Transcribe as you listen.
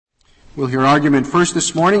We'll hear argument first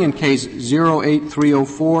this morning in Case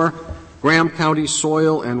 08304, Graham County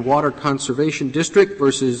Soil and Water Conservation District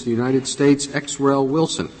versus the United States ex rel.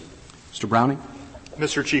 Wilson. Mr. Browning.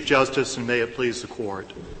 Mr. Chief Justice, and may it please the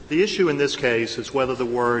Court. The issue in this case is whether the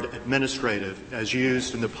word administrative, as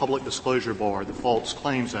used in the Public Disclosure Bar, the False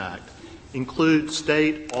Claims Act, includes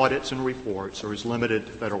state audits and reports or is limited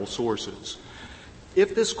to federal sources.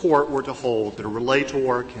 If this Court were to hold that a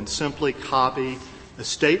relator can simply copy a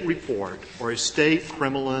state report or a state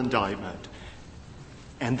criminal indictment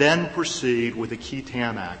and then proceed with a qui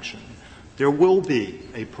tam action, there will be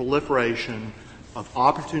a proliferation of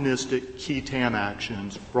opportunistic qui tam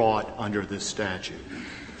actions brought under this statute.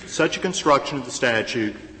 Such a construction of the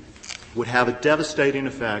statute would have a devastating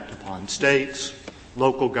effect upon states,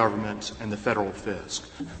 local governments, and the federal fisc.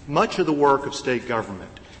 Much of the work of state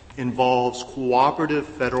government involves cooperative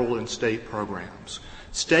federal and state programs.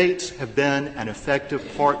 States have been an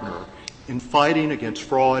effective partner in fighting against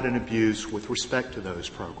fraud and abuse with respect to those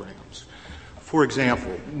programs. For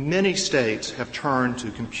example, many states have turned to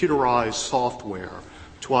computerized software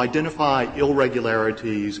to identify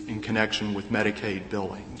irregularities in connection with Medicaid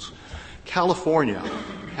billings. California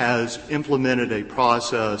has implemented a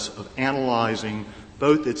process of analyzing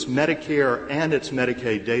both its Medicare and its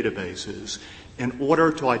Medicaid databases in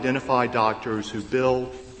order to identify doctors who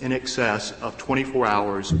bill in excess of 24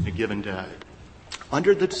 hours in a given day.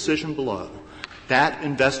 Under the decision below, that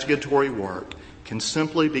investigatory work can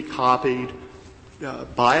simply be copied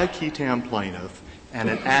by a qui tam plaintiff and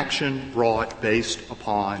an action brought based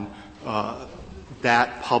upon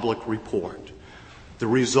that public report. The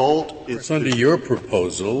result is under your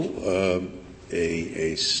proposal,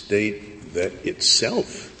 a state that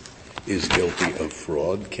itself is guilty of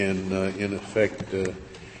fraud can, in effect,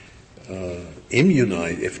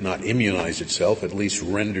 immunize, if not immunize itself, at least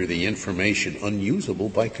render the information unusable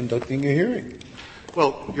by conducting a hearing.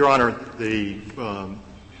 Well, Your Honor, the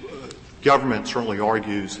government certainly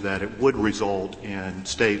argues that it would result in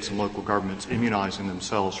states and local governments immunizing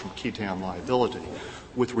themselves from qui tam liability.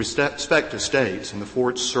 With respect to states, and the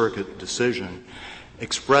Fourth Circuit decision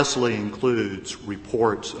expressly includes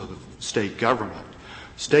reports of state government.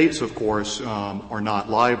 States, of course, are not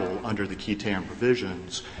liable under the qui tam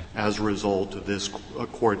provisions as a result of this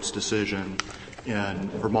Court's decision in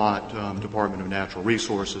Vermont Department of Natural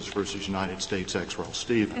Resources versus United States ex rel.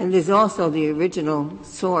 Stevens. And there's also the original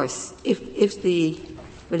source. If the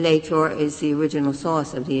relator is the original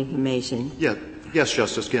source of the information. Yes,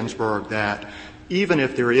 Justice Ginsburg, that even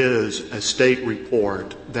if there is a state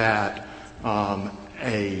report that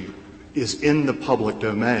is in the public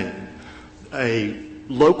domain, a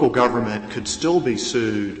local government could still be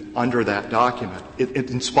sued under that document,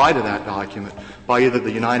 in spite of that document, by either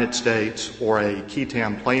the United States or a qui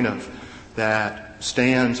tam plaintiff that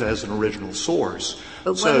stands as an original source.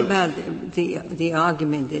 But what about the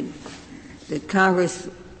argument that Congress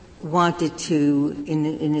wanted to,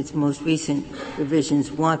 in its most recent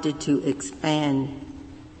revisions, wanted to expand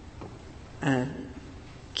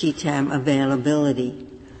qui tam availability,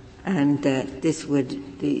 and that this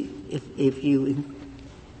would be, if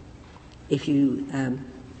you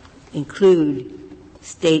include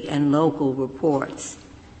state and local reports,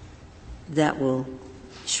 that will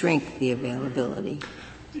shrink the availability?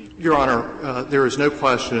 Your Honor, there is no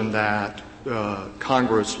question that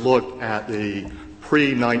Congress looked at the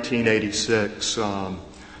pre-1986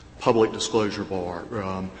 public disclosure bar,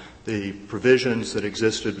 the provisions that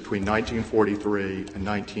existed between 1943 and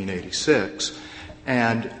 1986,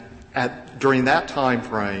 and during that time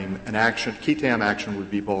frame, an action, qui tam action would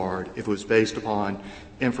be barred if it was based upon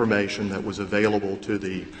information that was available to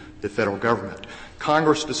the federal government.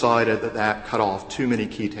 Congress decided that that cut off too many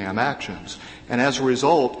qui tam actions, and as a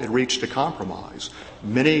result, it reached a compromise.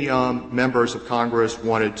 Many members of Congress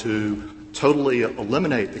wanted to totally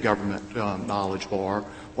eliminate the government knowledge bar.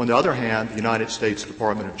 On the other hand, the United States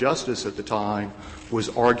Department of Justice at the time was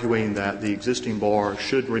arguing that the existing bar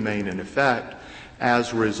should remain in effect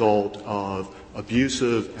as a result of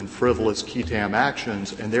abusive and frivolous qui tam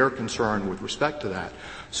actions, and their concern with respect to that.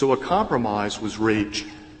 So a compromise was reached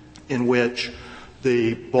in which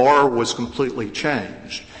the bar was completely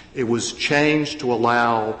changed. It was changed to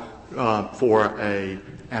allow for an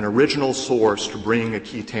original source to bring a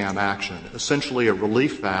qui tam action, essentially a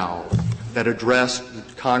relief valve that addressed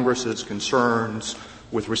Congress's concerns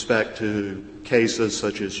with respect to cases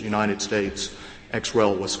such as United States ex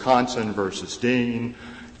rel. Wisconsin versus Dean.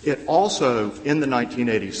 It also, in the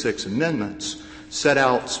 1986 amendments, set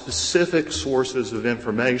out specific sources of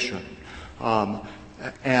information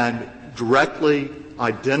and directly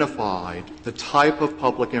identified the type of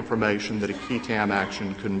public information that a qui tam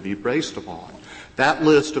action can be based upon. That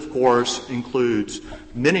list, of course, includes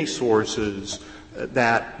many sources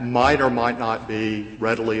that might or might not be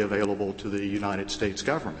readily available to the United States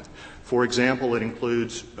government. For example, it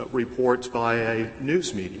includes reports by a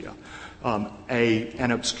news media.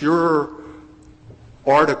 An obscure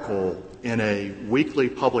article in a weekly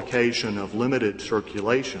publication of limited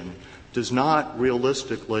circulation does not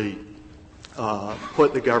realistically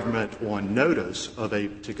put the government on notice of a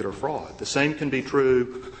particular fraud. The same can be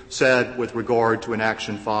said with regard to an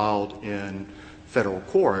action filed in federal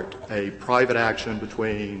court, a private action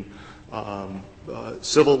between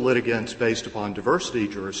civil litigants based upon diversity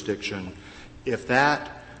jurisdiction. If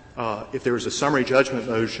there is a summary judgment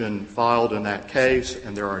motion filed in that case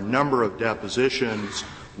and there are a number of depositions,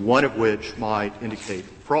 one of which might indicate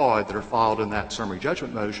fraud, that are filed in that summary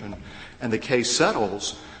judgment motion, and the case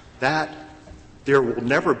settles, that there will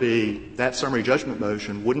never be — that summary judgment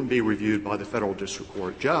motion wouldn't be reviewed by the federal district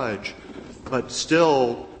court judge, but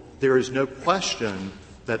still there is no question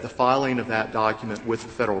that the filing of that document with the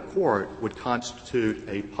federal court would constitute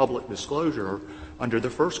a public disclosure under the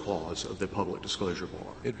first clause of the public disclosure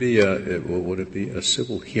bar. Would it be a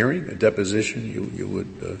civil hearing, a deposition? You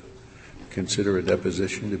would consider a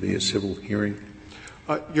deposition to be a civil hearing?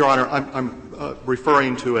 Your Honor, I'm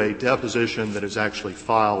referring to a deposition that is actually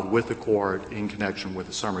filed with the court in connection with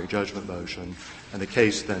the summary judgment motion, and the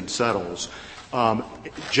case then settles.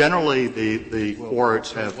 Generally, the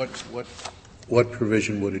courts have — What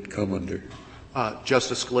provision would it come under?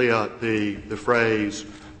 Justice Scalia, the phrase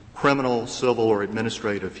criminal, civil, or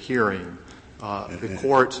administrative hearing, the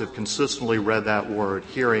courts have consistently read that word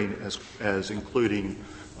hearing as including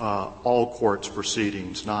all courts'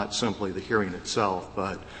 proceedings, not simply the hearing itself,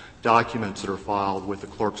 but documents that are filed with the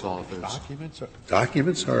clerk's office.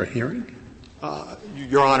 Documents are a hearing?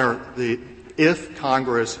 Your Honor, if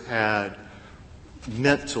Congress had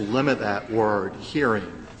meant to limit that word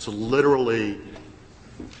hearing to literally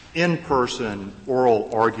in-person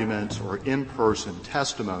oral arguments or in-person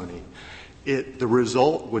testimony, the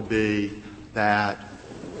result would be that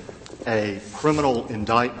a criminal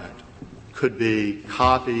indictment could be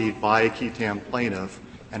copied by a qui tam plaintiff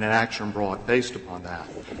and an action brought based upon that.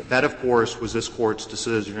 That, of course, was this Court's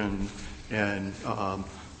decision in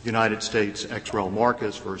United States ex rel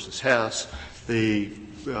Marcus versus Hess.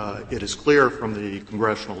 It is clear from the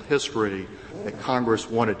congressional history that Congress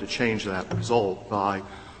wanted to change that result by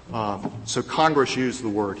so Congress used the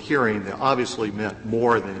word hearing that obviously meant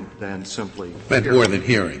more than simply meant hearing. More than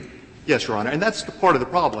hearing. Yes, Your Honor. And that's the part of the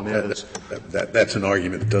problem is that's an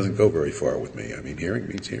argument that doesn't go very far with me. I mean, hearing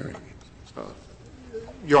means hearing.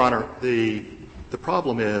 Your Honor, the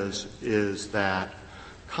problem is that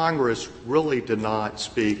Congress really did not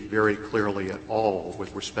speak very clearly at all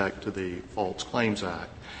with respect to the False Claims Act.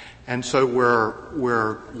 And so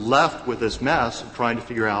we're left with this mess of trying to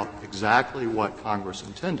figure out exactly what Congress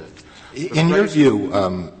intended. In your view,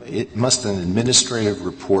 must an administrative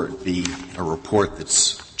report be a report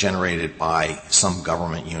that's generated by some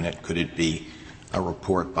government unit? Could it be a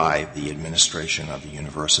report by the administration of the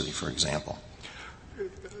university, for example?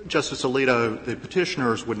 Justice Alito, the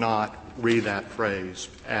petitioners would not read that phrase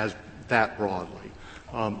as that broadly.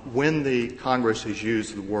 When the Congress has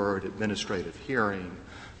used the word administrative hearing,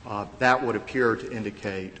 that would appear to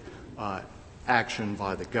indicate action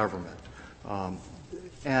by the government.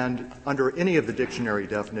 And under any of the dictionary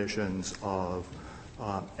definitions of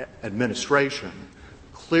administration,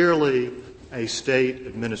 clearly a state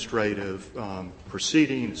administrative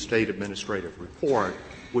proceeding, a state administrative report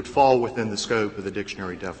would fall within the scope of the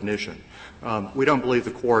dictionary definition. We don't believe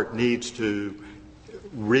the Court needs to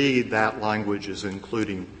read that language as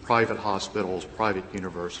including private hospitals, private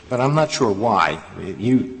universities. But I'm not sure why.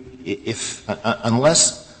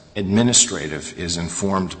 Unless administrative is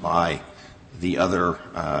informed by the other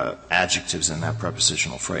adjectives in that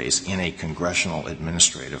prepositional phrase in a congressional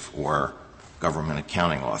administrative or government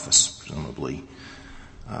accounting office, presumably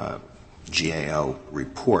GAO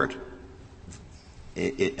report,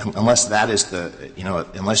 unless that is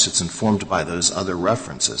unless it's informed by those other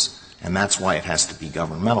references, and that's why it has to be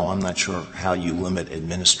governmental, I'm not sure how you limit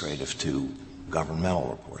administrative to governmental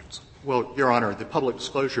reports. Well, Your Honor, the public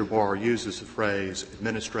disclosure bar uses the phrase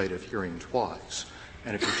administrative hearing twice.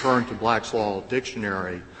 And if you turn to Black's Law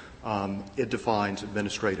Dictionary, it defines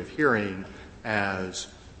administrative hearing as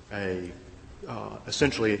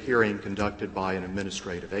essentially a hearing conducted by an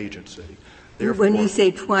administrative agency. Therefore, when you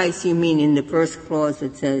say twice, you mean in the first clause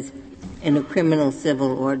it says in a criminal,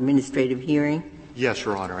 civil, or administrative hearing? Yes,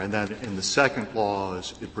 Your Honor. And then in the second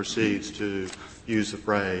clause, it proceeds to use the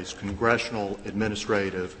phrase Congressional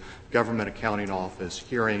Administrative Government Accounting Office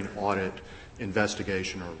hearing, audit,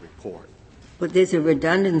 investigation, or report. But there's a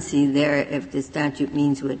redundancy there if the statute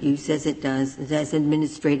means what you says it does. It has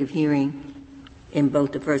administrative hearing in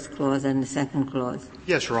both the first clause and the second clause.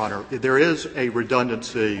 Yes, Your Honor. There is a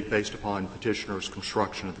redundancy based upon petitioner's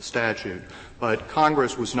construction of the statute, but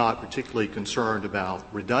Congress was not particularly concerned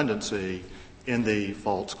about redundancy in the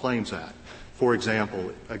False Claims Act. For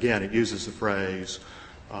example, again, it uses the phrase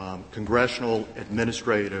Congressional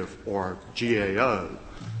Administrative or GAO.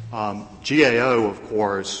 GAO, of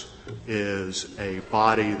course, is a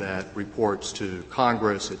body that reports to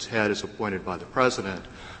Congress. Its head is appointed by the President.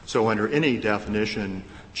 So under any definition,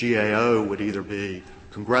 GAO would either be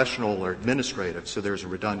congressional or administrative, so there's a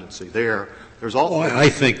redundancy there. There's also I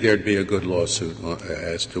think there'd be a good lawsuit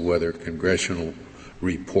as to whether congressional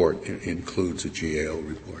report includes a GAO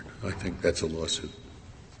report. I think that's a lawsuit.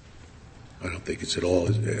 I don't think it's at all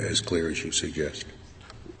as clear as you suggest.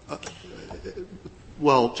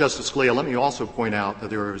 Well, Justice Scalia, let me also point out that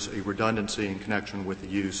there is a redundancy in connection with the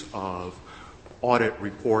use of audit,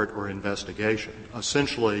 report, or investigation.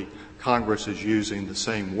 Essentially, Congress is using the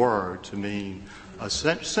same word to mean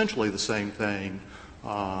essentially the same thing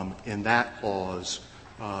in that clause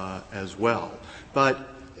as well. But,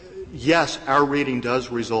 yes, our reading does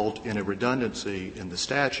result in a redundancy in the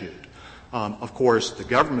statute. Of course, the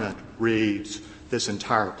government reads this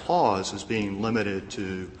entire clause as being limited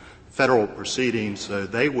to federal proceedings, so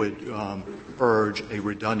they would urge a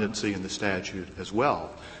redundancy in the statute as well.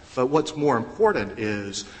 But what's more important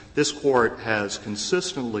is this Court has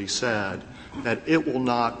consistently said that it will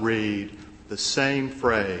not read the same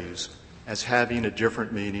phrase as having a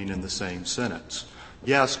different meaning in the same sentence.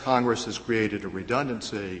 Yes, Congress has created a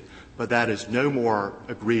redundancy, but that is no more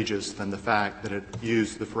egregious than the fact that it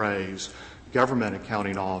used the phrase Government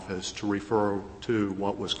Accounting Office to refer to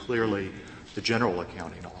what was clearly the General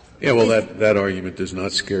Accounting Office. Yeah, well, that argument does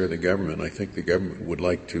not scare the government. I think the government would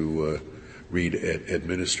like to read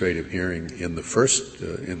administrative hearing in the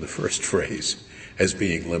first phrase as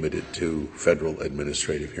being limited to federal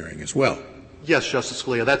administrative hearing as well. Yes, Justice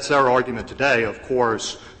Scalia, that's our argument today. Of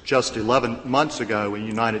course, just 11 months ago in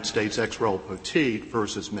United States ex rel Poteet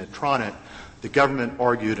versus Medtronic, the government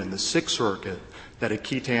argued in the Sixth Circuit that a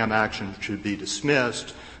QI-TAM action should be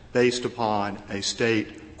dismissed based upon a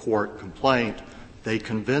state court complaint. They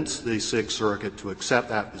convinced the Sixth Circuit to accept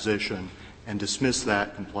that position and dismiss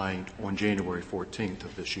that complaint on January 14th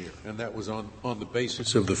of this year. And that was on the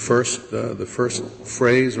basis of the first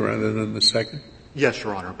phrase rather than the second? Yes,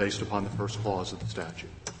 Your Honor, based upon the first clause of the statute.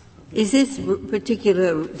 Is this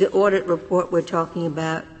the audit report we're talking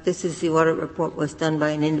about, this is the audit report was done by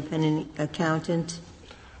an independent accountant?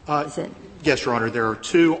 Yes, Your Honor. There are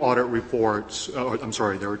two audit reports.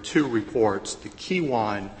 There are two reports. The key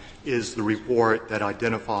one is the report that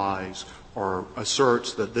identifies or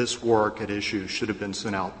asserts that this work at issue should have been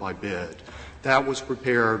sent out by bid. That was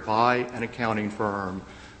prepared by an accounting firm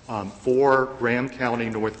for Graham County,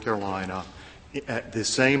 North Carolina, the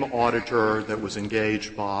same auditor that was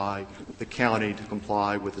engaged by the county to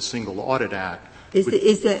comply with the Single Audit Act.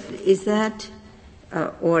 Is that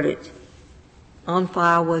audit on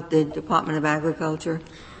file with the Department of Agriculture?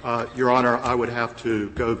 Your Honor, I would have to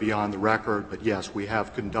go beyond the record, but yes, we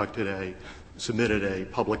have submitted a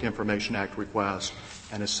Public Information Act request,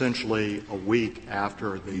 and essentially a week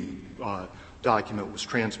after the document was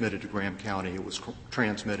transmitted to Graham County, it was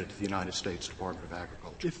transmitted to the United States Department of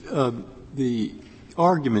Agriculture. If the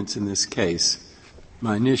arguments in this case,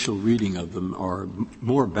 my initial reading of them are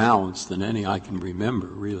more balanced than any I can remember,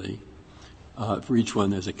 really. For each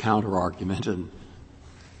one there's a counter-argument, and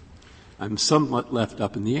I'm somewhat left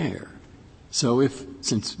up in the air. So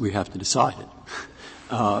since we have to decide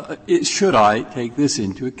it, should I take this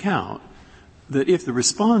into account, that if the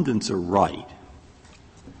respondents are right,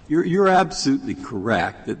 you're absolutely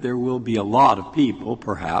correct that there will be a lot of people,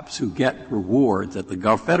 perhaps, who get rewards at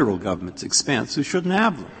the federal government's expense who shouldn't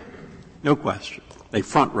have them. No question. They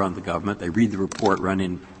front-run the government. They read the report, run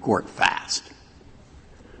in court fast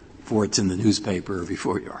before it's in the newspaper or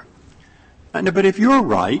before you are. But if you're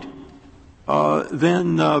right,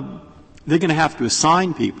 then they're going to have to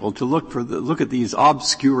assign people to look at these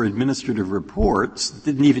obscure administrative reports that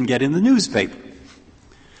didn't even get in the newspaper.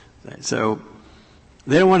 So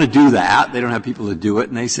they don't want to do that. They don't have people to do it,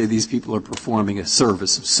 and they say these people are performing a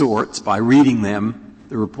service of sorts by reading them,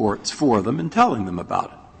 the reports for them, and telling them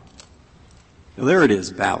about it. Now, there it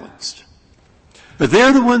is, balanced. But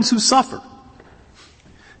they're the ones who suffer.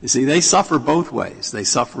 You see, they suffer both ways. They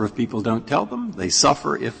suffer if people don't tell them. They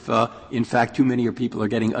suffer if, in fact, too many people are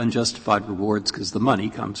getting unjustified rewards because the money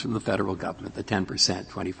comes from the federal government, the 10%,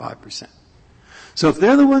 25%. So if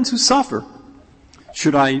they're the ones who suffer,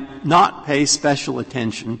 should I not pay special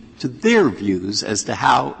attention to their views as to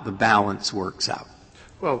how the balance works out?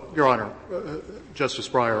 Well, Your Honor, Justice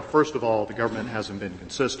Breyer, first of all, the government hasn't been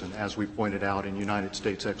consistent. As we pointed out in United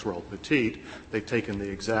States ex rel Petit, they've taken the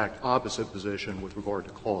exact opposite position with regard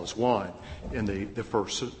to Clause 1 in the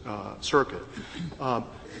First Circuit.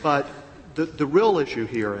 But the real issue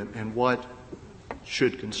here and what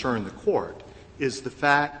should concern the Court is the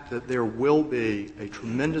fact that there will be a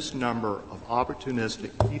tremendous number of opportunistic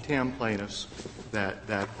PTAM plaintiffs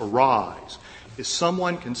that arise. Is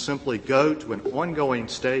someone can simply go to an ongoing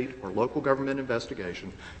state or local government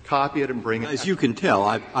investigation, copy it and bring it As back. you can tell,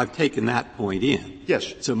 I've taken that point in.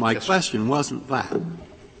 Yes. So my question wasn't that.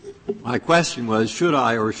 My question was, should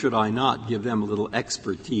I or should I not give them a little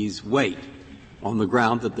expertise weight on the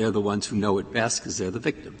ground that they're the ones who know it best because they're the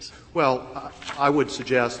victims? Well, I would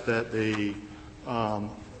suggest that the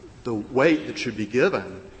weight that should be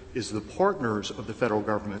given is the partners of the federal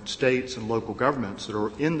government, states and local governments that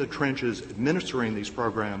are in the trenches administering these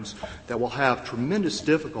programs that will have tremendous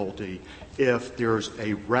difficulty if there's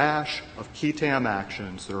a rash of PTAM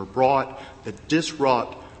actions that are brought that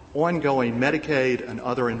disrupt ongoing Medicaid and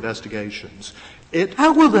other investigations.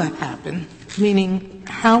 How will that happen? Meaning,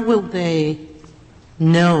 how will they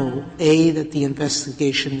know, A, that the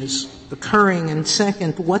investigation is occurring, and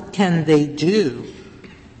second, what can they do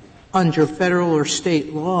under federal or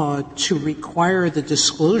state law to require the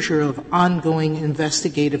disclosure of ongoing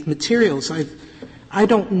investigative materials? I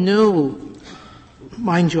don't know,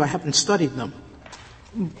 mind you, I haven't studied them,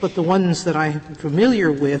 but the ones that I'm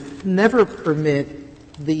familiar with never permit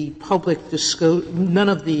the public none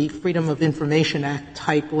of the Freedom of Information Act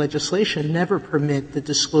type legislation never permit the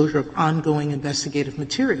disclosure of ongoing investigative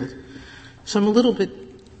materials. So I'm a little bit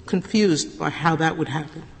confused by how that would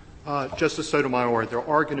happen. Justice Sotomayor, there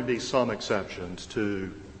are going to be some exceptions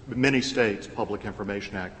to many states' Public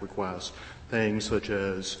Information Act requests, things such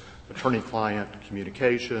as attorney-client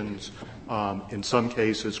communications, in some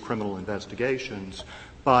cases criminal investigations.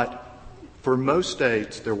 But for most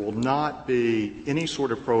states, there will not be any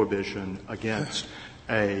sort of prohibition against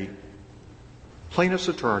a plaintiff's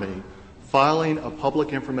attorney filing a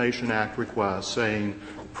Public Information Act request saying,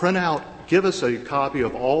 give us a copy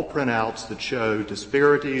of all printouts that show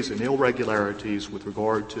disparities and irregularities with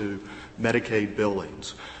regard to Medicaid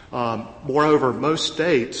billings. Moreover, most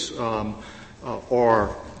states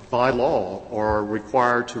are, by law, are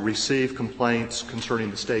required to receive complaints concerning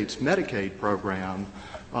the state's Medicaid program.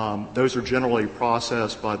 Those are generally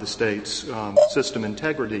processed by the state's system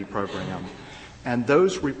integrity program. And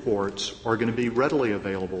those reports are going to be readily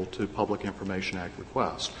available to Public Information Act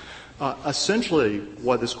requests. Essentially,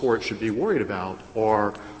 what this Court should be worried about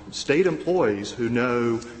are state employees who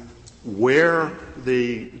know where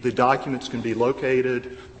the documents can be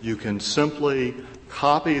located. You can simply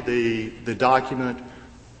copy the document,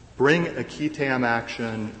 bring a PTAM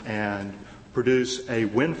action, and produce a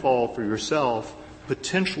windfall for yourself,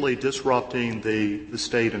 potentially disrupting the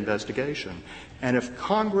state investigation. And if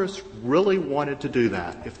Congress really wanted to do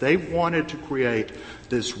that, if they wanted to create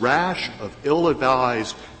this rash of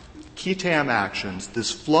ill-advised PTAM actions, this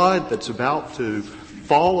flood that's about to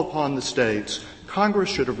fall upon the states, Congress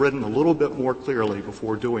should have written a little bit more clearly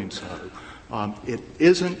before doing so. It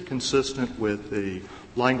isn't consistent with the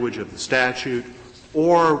language of the statute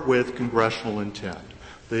or with congressional intent.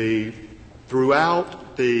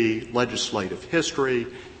 Throughout the legislative history,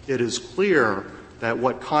 it is clear that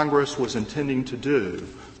what Congress was intending to do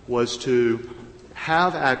was to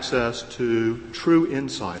have access to true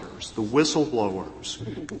insiders, the whistleblowers,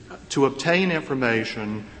 to obtain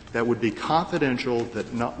information that would be confidential,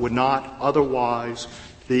 that would not otherwise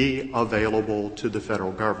be available to the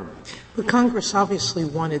federal government. But Congress obviously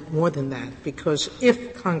wanted more than that, because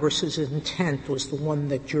if Congress's intent was the one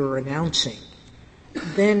that you're announcing,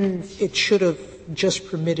 then it should have just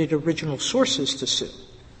permitted original sources to sue.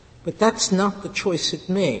 But that's not the choice it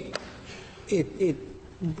made. It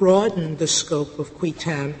broadened the scope of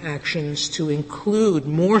PTAM actions to include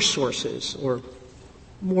more sources or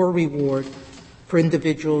more reward for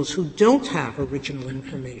individuals who don't have original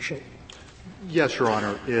information. Yes, Your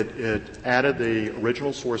Honor. It added the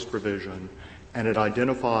original source provision, and it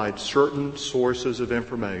identified certain sources of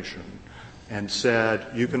information and said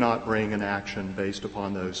you cannot bring an action based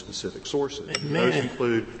upon those specific sources. May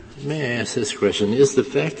I ask this question? Is the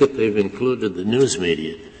fact that they've included the news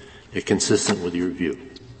media consistent with your view?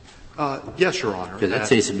 Yes, Your Honor. Because that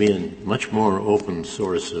seems to be a much more open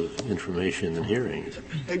source of information than hearings.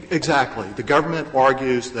 Exactly. The government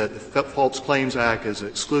argues that the False Claims Act is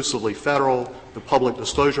exclusively federal. The public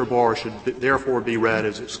disclosure bar should therefore be read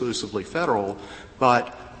as exclusively federal.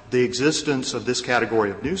 But the existence of this category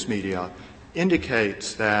of news media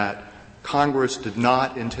indicates that Congress did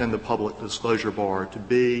not intend the public disclosure bar to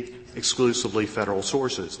be exclusively federal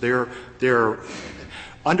sources.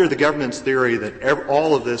 Under the government's theory that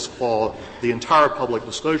all of this the entire public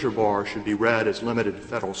disclosure bar should be read as limited to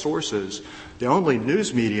federal sources, the only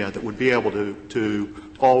news media that would be able to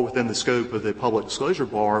fall within the scope of the public disclosure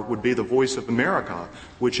bar would be the Voice of America,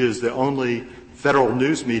 which is the only federal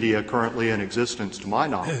news media currently in existence to my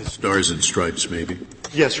knowledge. Stars and Stripes, maybe.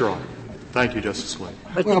 Yes, Your Honor. Thank you, Justice Scalia.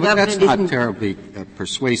 But that's not terribly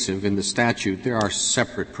persuasive. In the statute, there are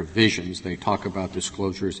separate provisions. They talk about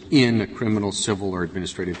disclosures in a criminal, civil, or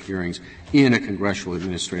administrative hearings, in a congressional,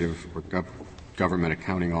 administrative, or government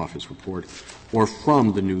accounting office report, or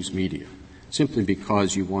from the news media. Simply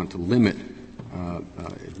because you want to limit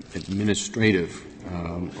administrative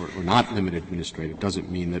or not limit administrative doesn't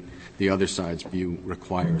mean that the other side's view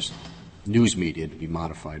requires news media to be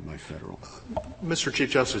modified by federal. Mr.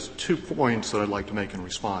 Chief Justice, 2 points that I'd like to make in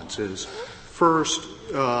response is, first,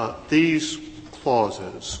 these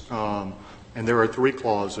clauses, and there are 3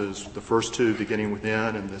 clauses, the first 2 beginning with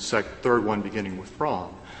in and the third one beginning with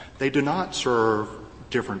from, they do not serve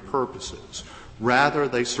different purposes. Rather,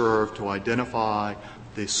 they serve to identify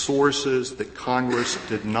the sources that Congress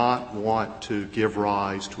did not want to give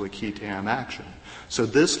rise to a key TAM action. So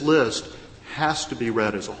this list has to be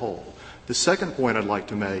read as a whole. The second point I'd like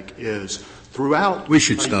to make is throughout — We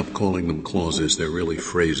should stop calling them clauses. They're really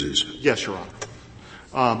phrases. Yes, Your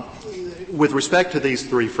Honor. With respect to these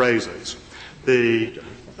 3 phrases,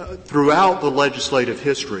 throughout the legislative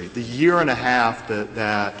history, the year and a half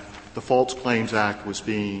that the False Claims Act was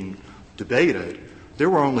being debated, there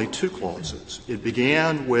were only 2 clauses. It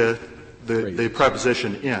began with the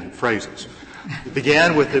preposition in, phrases. It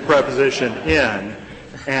began with the preposition in,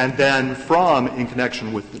 and then from in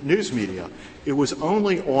connection with the news media. It was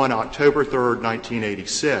only on October 3rd,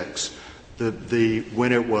 1986,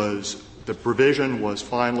 when the provision was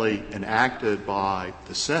finally enacted by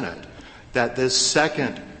the Senate, that this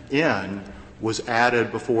second in was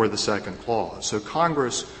added before the second clause. So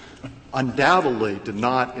Congress undoubtedly did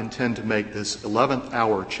not intend to make this 11th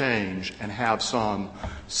hour change and have some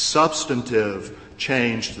substantive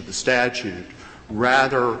change to the statute.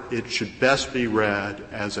 Rather, it should best be read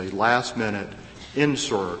as a last-minute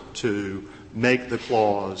insert to make the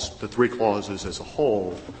 3 clauses as a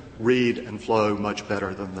whole, read and flow much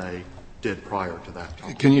better than they did prior to that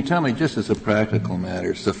time. Can you tell me, just as a practical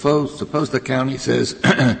matter, suppose the county says,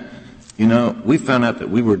 we found out that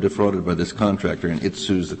we were defrauded by this contractor and it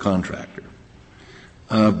sues the contractor.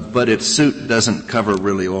 But its suit doesn't cover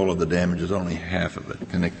really all of the damages, only half of it.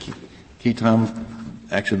 Can a key TAM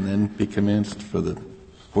action then be commenced for the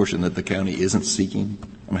portion that the county isn't seeking?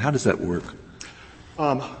 I mean, how does that work?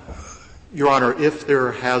 Your Honor, if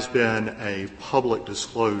there has been a public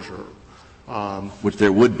disclosure, which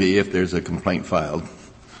there would be if there's a complaint filed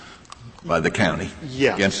by the county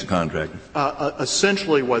yes. against the contractor.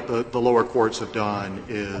 Essentially what the lower courts have done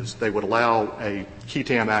is they would allow a key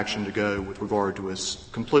TAM action to go with regard to a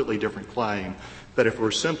completely different claim. But if it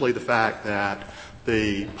were simply the fact that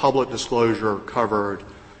the public disclosure covered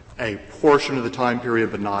a portion of the time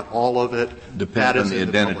period but not all of it, depends on the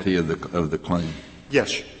identity of the claim.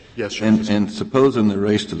 Yes. Yes, sir. And suppose in the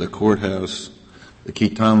race to the courthouse, the key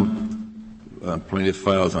TAM plaintiff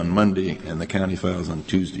files on Monday and the county files on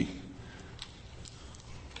Tuesday.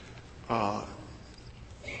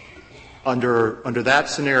 Under that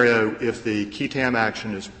scenario, if the key TAM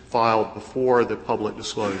action is filed before the public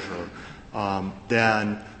disclosure,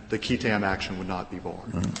 then the key TAM action would not be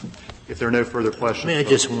barred. Mm-hmm. If there are no further questions. May I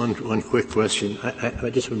just one quick question? I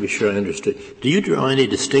just want to be sure I understood. Do you draw any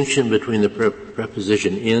distinction between the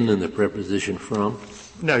preposition in and the preposition from?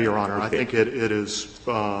 No, Your Honor. Okay. I think it is,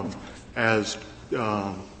 as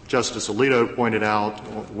Justice Alito pointed out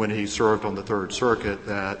when he served on the Third Circuit,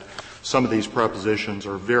 that some of these prepositions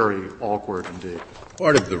are very awkward indeed.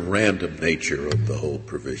 Part of the random nature of the whole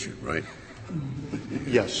provision, right?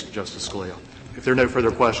 Yes, Justice Scalia. If there are no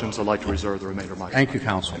further questions, I'd like to reserve the remainder of my time. Thank you,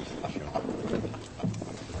 counsel.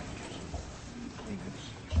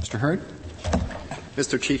 Mr. Hurd.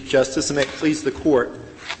 Mr. Chief Justice, and may it please the Court,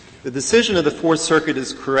 the decision of the Fourth Circuit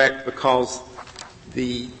is correct because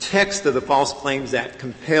the text of the False Claims Act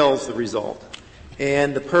compels the result,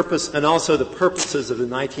 and the purpose, and also the purposes of the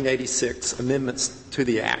 1986 amendments to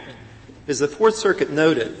the Act. As the Fourth Circuit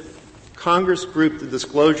noted, Congress grouped the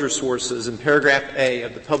disclosure sources in paragraph A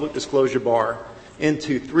of the public disclosure bar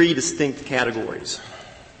into three distinct categories.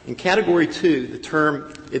 In category 2, the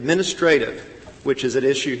term administrative, which is at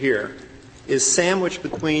issue here, is sandwiched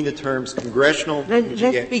between the terms congressional and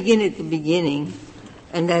GA. Let's begin at the beginning,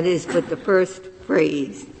 and that is with the first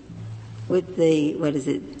phrase, with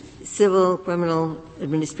the, civil, criminal,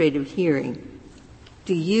 administrative hearing.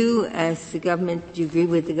 Do you, as the government, do you agree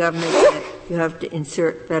with the government that you have to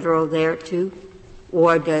insert federal there too?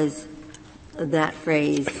 Or does that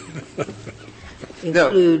phrase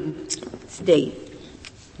include state?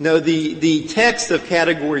 No, the text of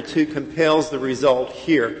category 2 compels the result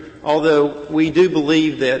here, although we do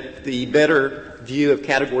believe that the better view of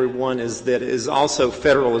category 1 is that it is also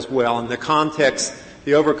federal as well. In the context,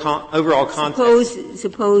 the overall context.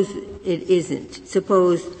 Suppose it isn't.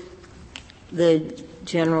 Suppose the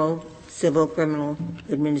general, civil, criminal,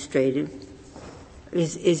 administrative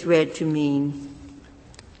is read to mean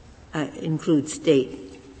include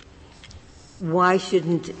state. Why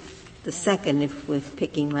shouldn't the second, if we're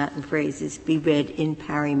picking Latin phrases, be read in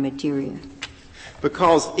pari materia?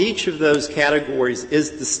 Because each of those categories is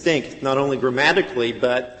distinct, not only grammatically,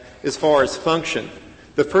 but as far as function.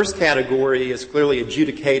 The first category is clearly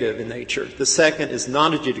adjudicative in nature. The second is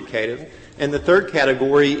non-adjudicative. And the third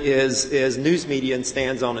category is news media and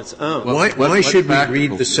stands on its own. Why should we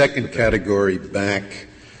read the second category back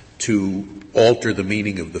to alter the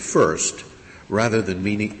meaning of the first, rather than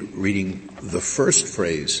reading the first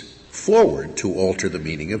phrase forward to alter the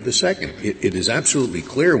meaning of the second? It is absolutely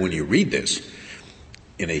clear when you read this.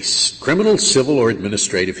 In a criminal, civil, or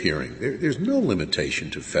administrative hearing, there's no limitation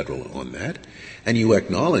to federal on that. And you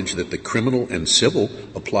acknowledge that the criminal and civil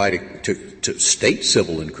apply to state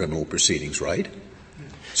civil and criminal proceedings, right?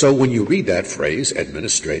 So when you read that phrase,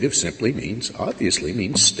 administrative obviously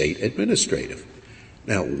means state administrative.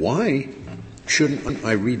 Now, why shouldn't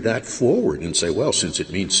I read that forward and say, well, since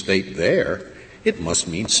it means state there, it must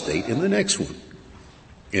mean state in the next one,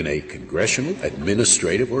 in a congressional,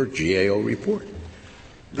 administrative, or GAO report?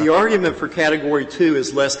 The argument for category 2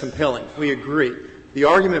 is less compelling. We agree. The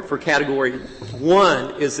argument for category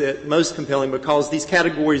 1 is most compelling because these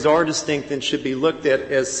categories are distinct and should be looked at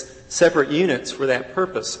as separate units for that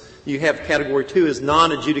purpose. You have category 2 as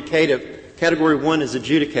non-adjudicative. Category 1 is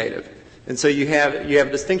adjudicative. And so you have a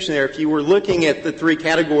distinction there. If you were looking at the three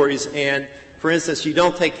categories and, for instance, you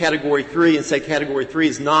don't take category 3 and say category 3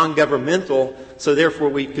 is non-governmental, so therefore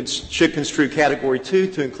we should construe category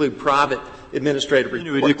 2 to include private administrative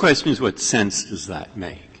reports. The question is, what sense does that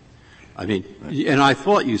make? I mean, and I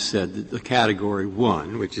thought you said that the category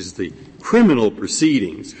 1, which is the criminal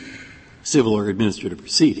proceedings, civil or administrative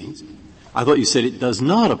proceedings, I thought you said it does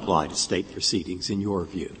not apply to state proceedings in your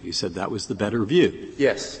view. You said that was the better view.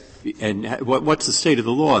 Yes. And what's the state of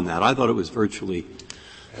the law on that? I thought it was virtually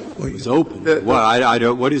it was open.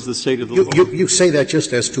 What is the state of the law? You say that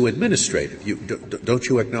just as to administrative. Don't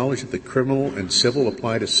you acknowledge that the criminal and civil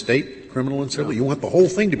apply to state criminal and civil? You want the whole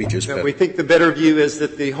thing to be just federal. We think the better view is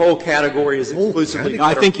that the whole category is exclusively federal.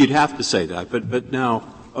 I think you'd have to say that. But now,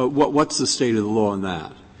 what's the state of the law on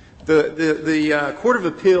that? The Court of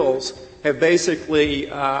Appeals have basically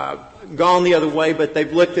gone the other way, but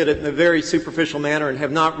they've looked at it in a very superficial manner and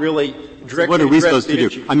have not really directly addressed the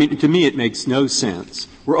issue. I mean, to me it makes no sense.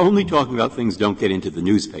 We're only talking about things don't get into the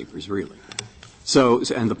newspapers, really. So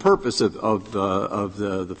and the purpose of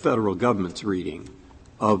the federal government's reading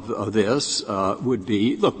of this would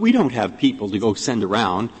be, look, we don't have people to go send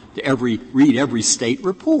around to read every state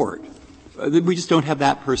report. We just don't have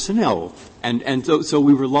that personnel. And so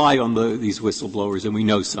we rely on these whistleblowers, and we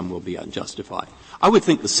know some will be unjustified. I would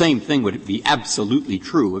think the same thing would be absolutely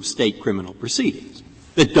true of state criminal proceedings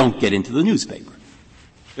that don't get into the newspaper.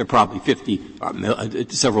 There are probably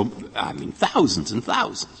thousands and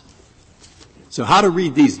thousands. So how to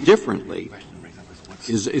read these differently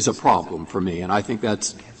is a problem for me, and I think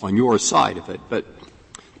that's on your side of it. But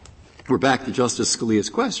we're back to Justice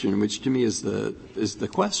Scalia's question, which to me is the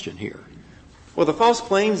question here. Well, the False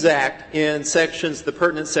Claims Act in the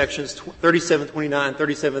pertinent sections 3729,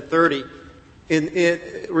 3730,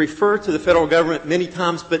 it referred to the federal government many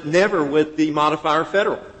times, but never with the modifier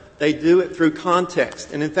federal. They do it through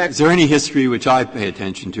context. And in fact, is there any history which I pay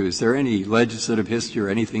attention to? Is there any legislative history or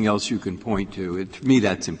anything else you can point to? To me,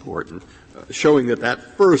 that's important. Showing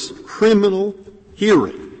that first criminal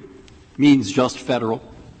hearing means just federal?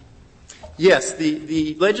 Yes.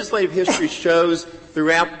 The legislative history shows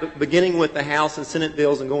throughout, beginning with the House and Senate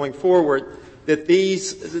bills and going forward, that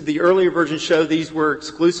the earlier versions show these were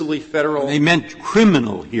exclusively federal. They meant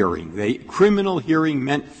criminal hearing. Criminal hearing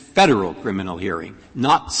meant federal criminal hearing,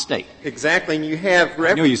 not state. Exactly. And you have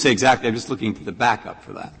I know you say exactly. I'm just looking to the backup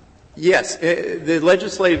for that. Yes. The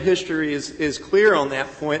legislative history is clear on that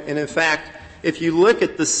point. And in fact, if you look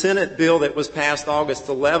at the Senate bill that was passed August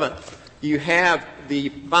 11th, you have the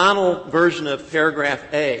final version of paragraph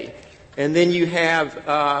A, and then you have,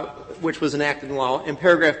 which was enacted in law, and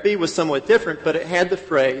paragraph B was somewhat different, but it had the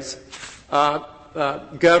phrase,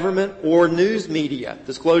 government or news media,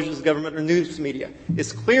 disclosures of government or news media.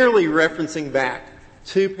 It's clearly referencing back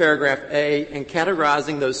to paragraph A and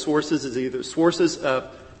categorizing those sources as either sources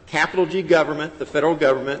of capital G government, the federal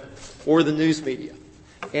government, or the news media.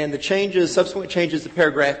 And the subsequent changes to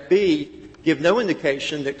paragraph B give no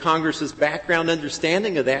indication that Congress's background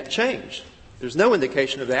understanding of that changed. There's no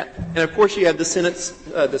indication of that. And of course you have the Senate's,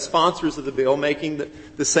 the sponsors of the bill making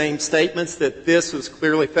the same statements that this was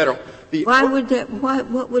clearly federal. What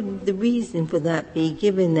would the reason for that be,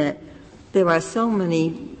 given that there are so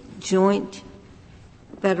many joint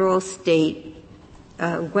federal state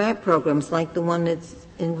grant programs like the one that's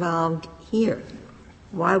involved here?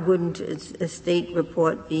 Why wouldn't a state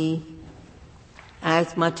report be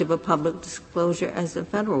as much of a public disclosure as a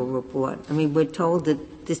federal report? I mean, we're told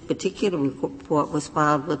that this particular report was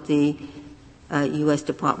filed with the U.S.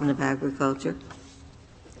 Department of Agriculture.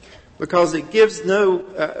 Because it gives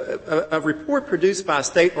a report produced by a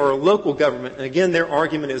state or a local government, and again their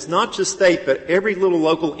argument is not just state, but every little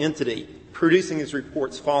local entity producing these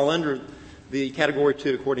reports fall under the category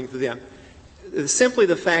 2 according to them. Simply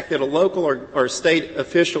the fact that a local or state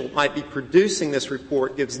official might be producing this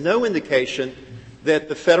report gives no indication that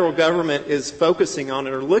the federal government is focusing on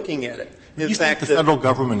it or looking at it. In fact, the federal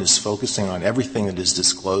government is focusing on everything that is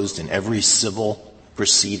disclosed in every civil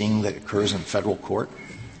proceeding that occurs in federal court?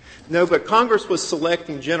 No, but Congress was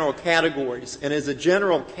selecting general categories, and as a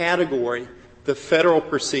general category, the federal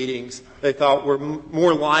proceedings they thought were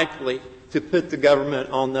more likely to put the government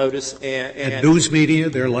on notice. And news media,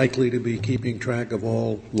 they're likely to be keeping track of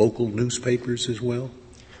all local newspapers as well?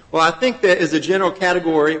 Well, I think that as a general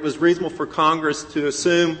category, it was reasonable for Congress to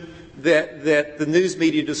assume that the news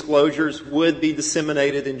media disclosures would be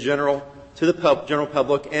disseminated in general to the general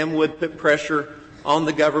public and would put pressure on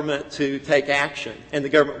the government to take action, and the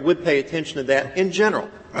government would pay attention to that in general.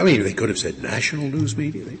 I mean, they could have said national news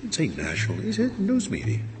media. They didn't say national. They said news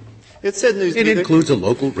media. It said news media. It includes a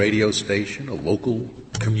local radio station, a local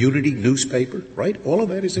community newspaper, right? All of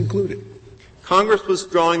that is included. Congress was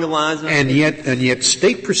drawing the lines. And yet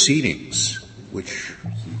state proceedings, which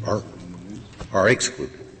are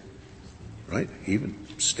excluded, right? Even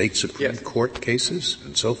state Supreme Court cases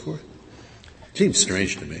and so forth. Seems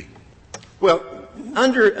strange to me. Well,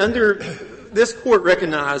 under this court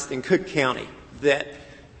recognized in Cook County that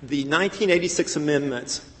the 1986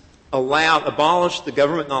 amendments abolished the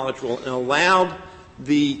government knowledge rule and allowed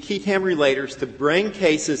the key tam relators to bring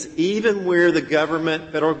cases even where the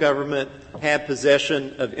federal government had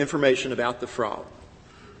possession of information about the fraud.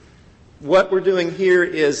 What we're doing here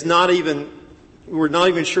is we're not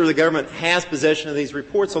even sure the government has possession of these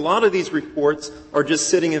reports. A lot of these reports are just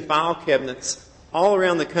sitting in file cabinets all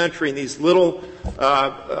around the country in these little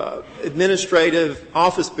administrative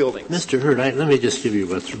office buildings. Mr. Hurd, let me just give you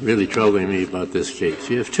what's really troubling me about this case.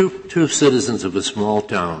 You have two citizens of a small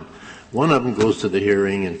town. One of them goes to the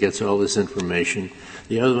hearing and gets all this information.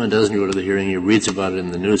 The other one doesn't go to the hearing. He reads about it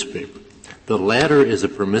in the newspaper. The latter is a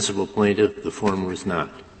permissible plaintiff. The former is not.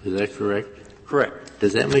 Is that correct? Correct.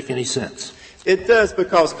 Does that make any sense? It does,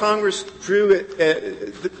 because Congress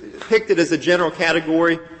picked it as a general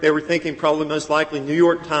category. They were thinking probably most likely New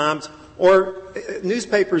York Times or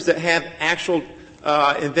newspapers that have actual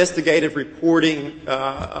investigative reporting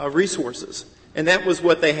resources. And that was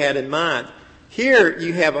what they had in mind. Here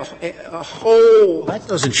you have a whole... That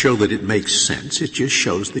doesn't show that it makes sense. It just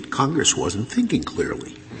shows that Congress wasn't thinking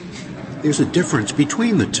clearly. There's a difference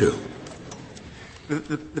between the two.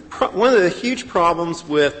 One of the huge problems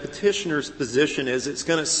with petitioner's position is it's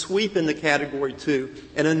going to sweep into category 2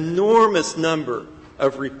 an enormous number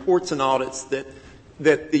of reports and audits that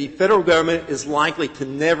the federal government is likely to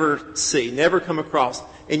never see, never come across.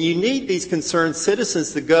 And you need these concerned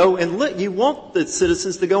citizens to go and look. You want the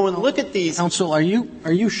citizens to go and look at these. Counsel, are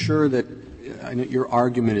you sure that your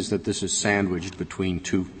argument is that this is sandwiched between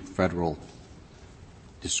two federal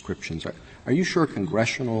descriptions? Are you sure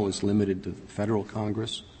congressional is limited to federal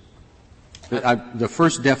Congress? The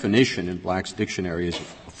first definition in Black's dictionary is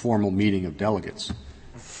a formal meeting of delegates.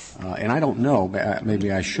 And I don't know,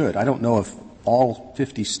 maybe I should, I don't know if all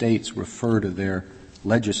 50 states refer to their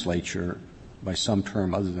legislature by some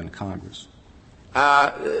term other than Congress.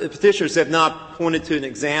 Petitioners have not pointed to an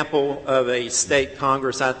example of a state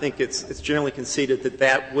Congress. I think it's generally conceded that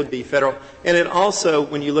that would be federal. And it also,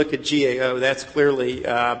 when you look at GAO, that's clearly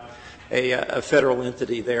a federal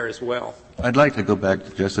entity there as well. I'd like to go back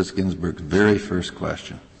to Justice Ginsburg's very first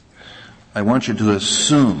question. I want you to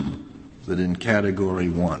assume that in Category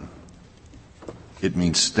 1, it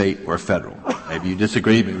means state or federal. Maybe you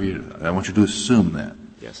disagree, I want you to assume that.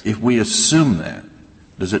 Yes. If we assume that,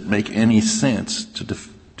 does it make any sense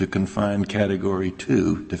to confine Category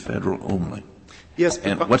 2 to federal only? Yes.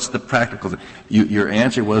 And what's the practical your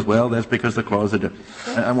answer was, well, that's because the clause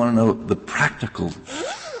I want to know the practical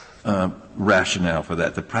rationale for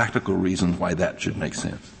that, the practical reasons why that should make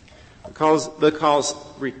sense. Because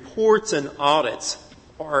reports and audits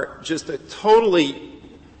are just a totally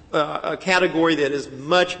a category that is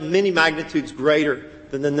many magnitudes greater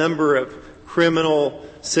than the number of criminal,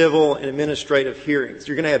 civil, and administrative hearings.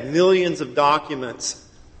 You're going to have millions of documents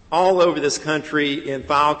all over this country in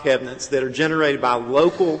file cabinets that are generated by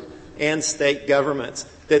local and state governments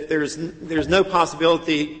that there's no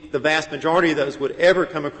possibility the vast majority of those would ever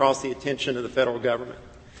come across the attention of the federal government.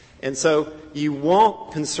 And so you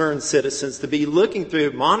want concerned citizens to be looking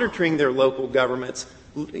through, monitoring their local governments,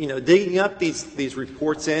 digging up these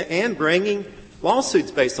reports and bringing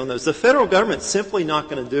lawsuits based on those. The federal government's simply not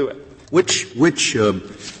going to do it. Which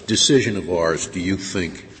decision of ours do you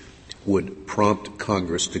think would prompt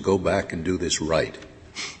Congress to go back and do this right?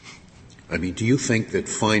 I mean, do you think that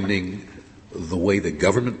finding the way the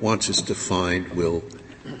government wants us to find will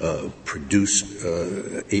produce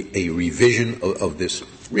a revision of this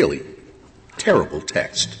really terrible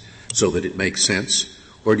text so that it makes sense?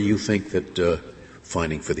 Or do you think that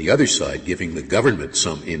finding for the other side, giving the government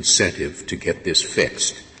some incentive to get this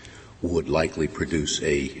fixed, would likely produce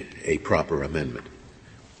a proper amendment?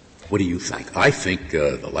 What do you think? I think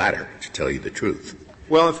the latter, to tell you the truth.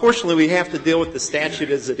 Well, unfortunately, we have to deal with the statute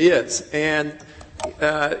as it is. And,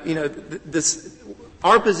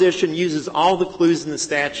 our position uses all the clues in the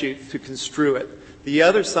statute to construe it. The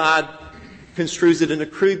other side construes it in a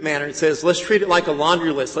crude manner. It says, let's treat it like a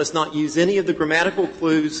laundry list. Let's not use any of the grammatical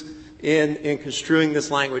clues in construing this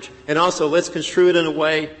language. And also, let's construe it in a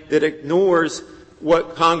way that ignores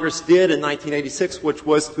what Congress did in 1986, which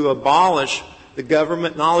was to abolish the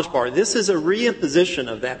government knowledge bar. This is a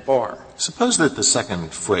reimposition of that bar. Suppose that the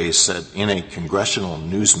second phrase said, in a congressional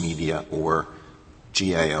news media or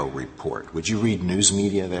GAO report. Would you read news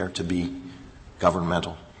media there to be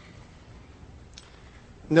governmental?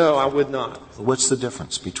 No, I would not. What's the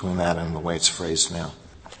difference between that and the way it's phrased now?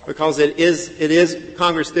 Because it is,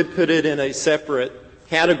 Congress did put it in a separate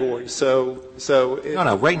category,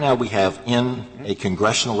 No, right now we have in a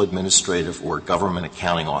congressional administrative or government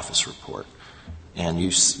accounting office report. And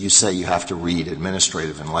you say you have to read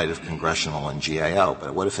administrative in light of congressional and GAO,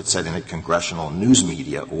 but what if it said in a congressional news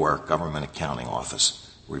media or government accounting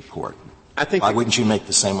office report? Why wouldn't you make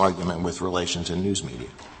the same argument with relation to news media?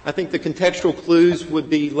 I think the contextual clues would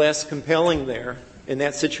be less compelling there in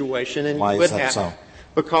that situation. And why is that so?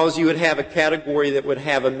 Because you would have a category that would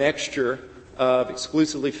have a mixture of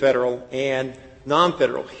exclusively federal and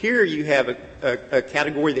non-federal. Here you have a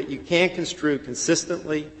category that you can construe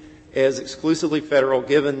consistently as exclusively federal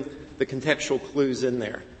given the contextual clues in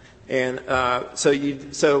there. And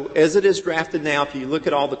so as it is drafted now, if you look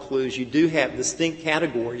at all the clues, you do have distinct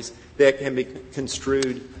categories that can be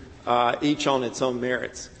construed each on its own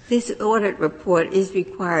merits. This audit report is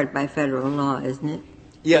required by federal law, isn't it?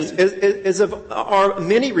 Yes, as are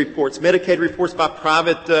many reports, Medicaid reports by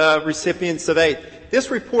private recipients of aid. This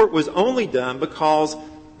report was only done because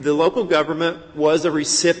the local government was a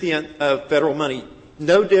recipient of federal money,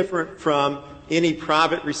 no different from any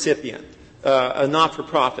private recipient, a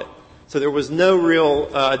not-for-profit. So there was no real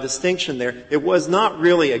distinction there. It was not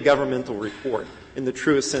really a governmental report in the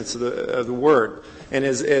truest sense of the word, and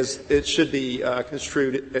as it should be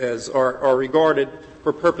construed as are regarded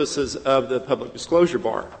for purposes of the public disclosure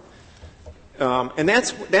bar. And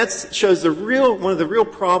that shows one of the real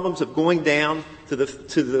problems of going down to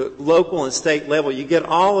the local and state level. You get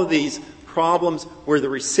all of these problems where the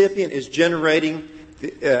recipient is generating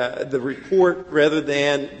the report rather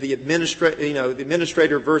than the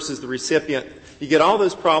administrator versus the recipient. You get all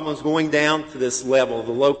those problems going down to this level,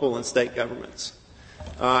 the local and state governments.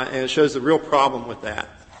 And it shows the real problem with that.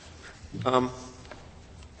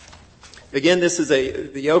 Again,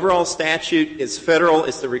 the overall statute is federal.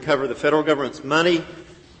 It's to recover the federal government's money.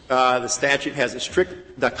 The statute has a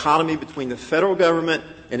strict dichotomy between the federal government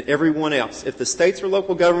and everyone else. If the states or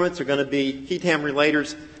local governments are going to be qui tam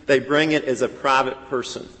relators, they bring it as a private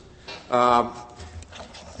person.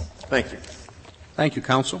 Thank you. Thank you,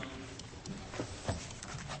 counsel.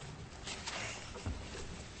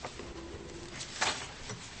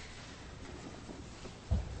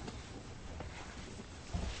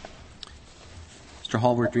 Mr.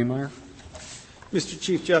 Hallward-Driemeier. Mr.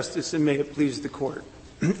 Chief Justice, and may it please the Court.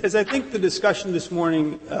 As I think the discussion this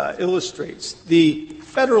morning illustrates, the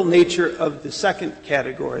federal nature of the second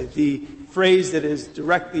category, the phrase that is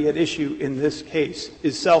directly at issue in this case,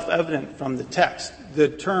 is self-evident from the text. The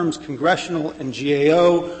terms congressional and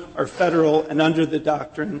GAO are federal, and under the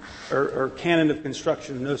doctrine or canon of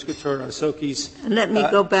construction, nos cultura socis. And let me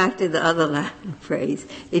go back to the other Latin phrase.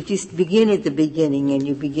 If you begin at the beginning and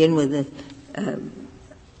you begin with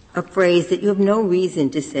a phrase that you have no reason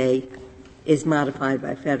to say is modified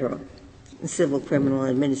by federal, civil, criminal,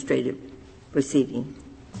 administrative proceeding,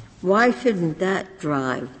 why shouldn't that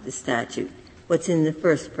drive the statute? What's in the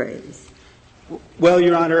first phrase? Well,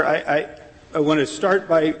 Your Honor, I want to start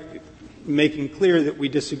by making clear that we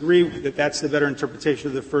disagree that that's the better interpretation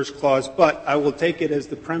of the first clause, but I will take it as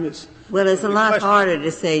the premise. Well, it's a lot harder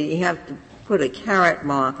to say you have to put a caret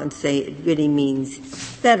mark and say it really means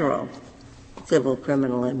federal civil,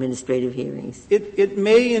 criminal, administrative hearings. It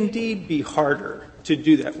may indeed be harder to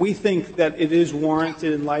do that. We think that it is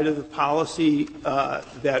warranted in light of the policy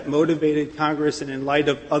that motivated Congress and in light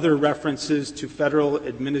of other references to federal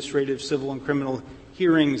administrative, civil, and criminal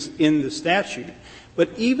hearings in the statute.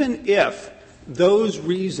 But even if those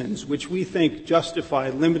reasons, which we think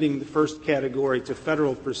justify limiting the first category to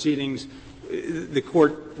federal proceedings, the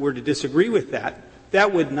Court were to disagree with that,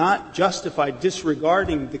 that would not justify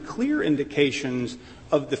disregarding the clear indications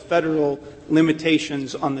of the federal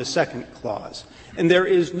limitations on the second clause. And there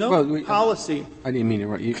is no policy. I didn't mean to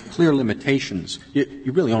interrupt you. Clear limitations.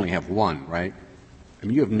 You really only have one, right? I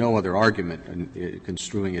mean, you have no other argument in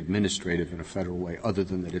construing administrative in a federal way other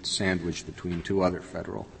than that it's sandwiched between two other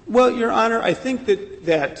federal. Well, Your Honor, I think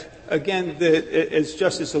that again, as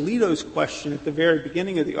Justice Alito's question at the very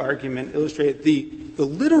beginning of the argument illustrated, the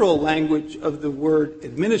literal language of the word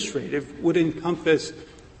administrative would encompass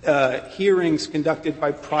hearings conducted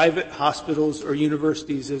by private hospitals or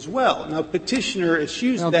universities as well. Now, petitioner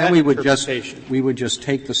eschews that interpretation. We would just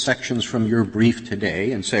take the sections from your brief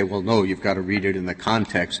today and say, well, no, you've got to read it in the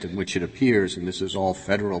context in which it appears, and this is all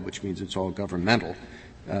federal, which means it's all governmental.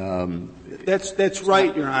 That's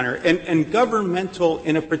right, Your Honor. And governmental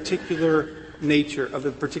in a particular nature,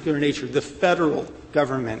 the federal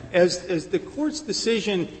government. As the Court's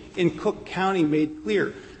decision in Cook County made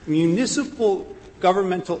clear, municipal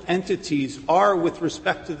governmental entities are, with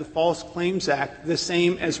respect to the False Claims Act, the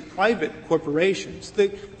same as private corporations.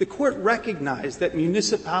 The Court recognized that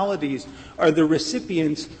municipalities are the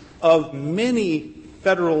recipients of many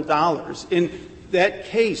federal dollars. In that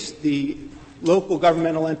case, the local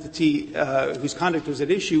governmental entity whose conduct was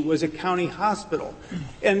at issue was a county hospital.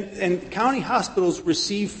 And county hospitals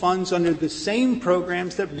receive funds under the same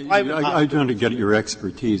programs that private hospitals. I want to get your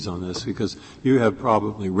expertise on this because you have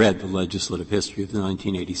probably read the legislative history of the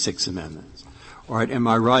 1986 amendments. All right, am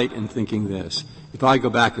I right in thinking this? If I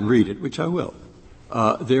go back and read it, which I will,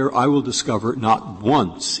 there I will discover not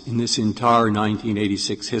once in this entire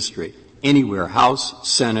 1986 history, anywhere, House,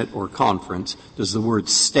 Senate, or conference, does the word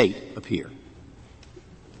state appear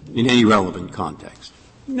in any relevant context.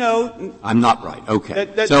 No. I'm not right.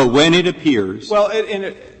 Okay. So when it appears. Well,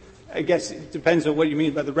 I guess it depends on what you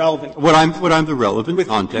mean by the relevant. What I'm the relevant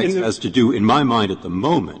context has to do, in my mind at the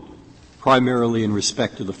moment, primarily in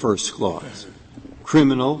respect to the first clause.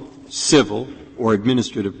 Criminal, civil, or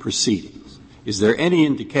administrative proceedings. Is there any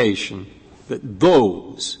indication that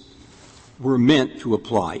those were meant to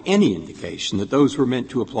apply, any indication that those were meant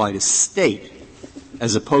to apply to state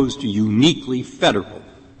as opposed to uniquely federal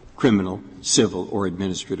criminal, civil, or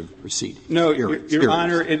administrative proceedings? No, Your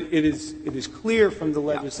Honor, it is clear from the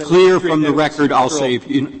legislative clear from the record, I'll say,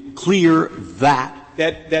 clear that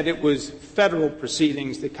it was federal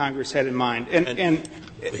proceedings that Congress had in mind. And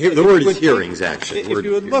the word is hearings, actually. If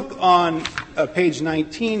you would look on page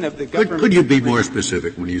 19 of the government. Could you be more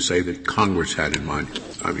specific when you say that Congress had in mind?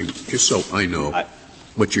 I mean, just so I know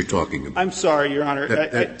what you're talking about. I'm sorry, Your Honor.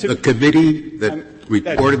 The committee that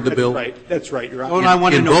reported the bill? That's right, Your Honor. Well, I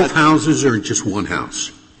want to know both houses or just one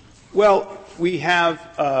house? Well, we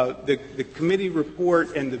have the committee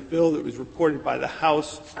report and the bill that was reported by the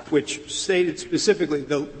House, which stated specifically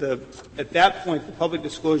at that point the public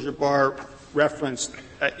disclosure bar referenced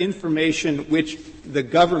information which the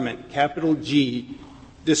government, capital G,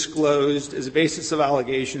 disclosed as a basis of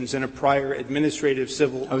allegations in a prior administrative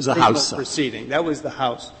civil proceeding. That was the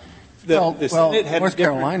House. The Senate had North a different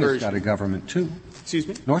Carolina's version. got a government too. Excuse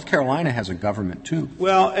me? North Carolina has a government too.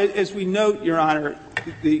 Well, as we note, Your Honor,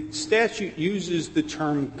 the statute uses the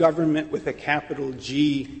term government with a capital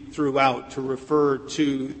G throughout to refer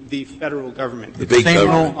to the federal government.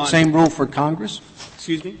 Same rule for Congress?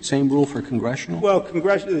 Excuse me? Same rule for congressional? Well,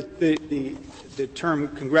 the term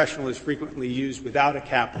congressional is frequently used without a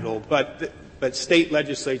capital, but state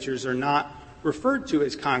legislatures are not referred to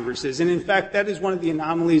as Congresses. And in fact, that is one of the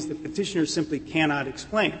anomalies that petitioners simply cannot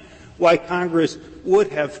explain. Why Congress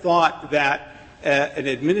would have thought that an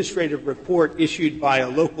administrative report issued by a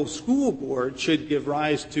local school board should give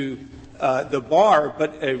rise to the bar,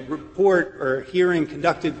 but a report or a hearing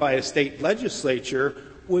conducted by a state legislature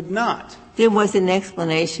would not. There was an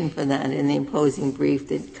explanation for that in the opposing brief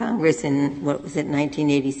that Congress in,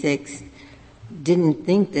 1986, didn't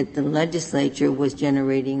think that the legislature was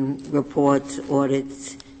generating reports,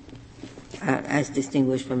 audits, as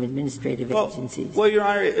distinguished from administrative agencies. Well, Your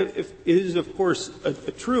Honor, it is, of course, a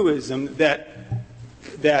truism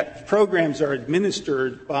that programs are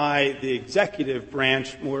administered by the executive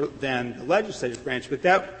branch more than the legislative branch, but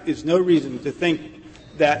that is no reason to think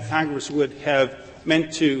that Congress would have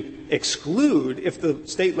meant to exclude, if the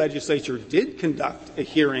state legislature did conduct a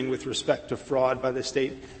hearing with respect to fraud by the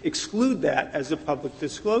state, exclude that as a public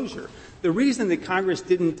disclosure. The reason that Congress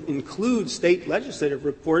didn't include state legislative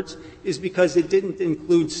reports is because it didn't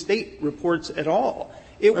include state reports at all.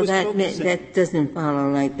 That doesn't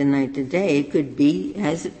follow like the night to day. It could be,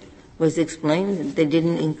 as it was explained, that they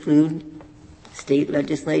didn't include state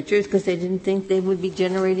legislatures because they didn't think they would be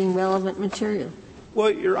generating relevant material. Well,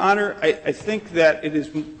 Your Honor, I think that it is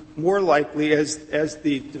more likely, as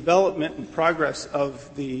the development and progress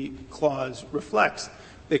of the clause reflects,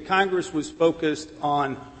 that Congress was focused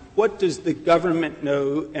on what does the government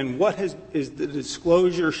know and what is the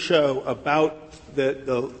disclosure show about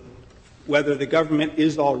whether the government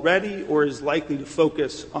is already or is likely to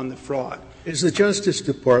focus on the fraud. Is the Justice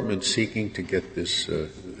Department seeking to get this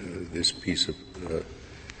piece of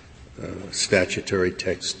statutory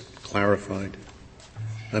text clarified?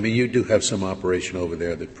 I mean, you do have some operation over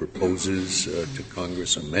there that proposes to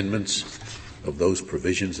Congress amendments of those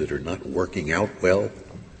provisions that are not working out well.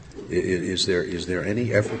 Is there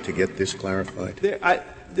any effort to get this clarified?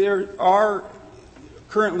 There are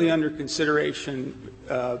currently under consideration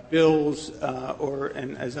bills,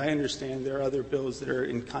 and as I understand, there are other bills that are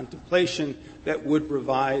in contemplation that would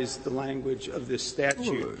revise the language of this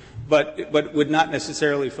statute, but would not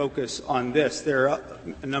necessarily focus on this. There are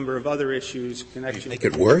a number of other issues connected. Make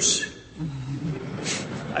it worse?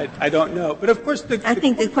 I don't know. But of course, I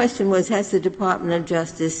think the question was, has the Department of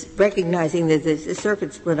Justice, recognizing that there's a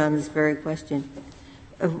circuit split on this very question,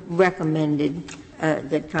 recommended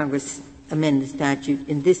that Congress amend the statute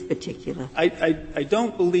in this particular? I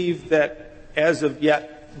don't believe that as of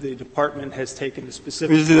yet the Department has taken a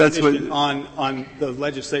specific position on the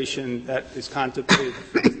legislation that is contemplated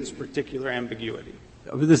for this particular ambiguity.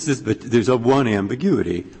 But there's one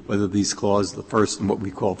ambiguity, whether these clauses, the first and what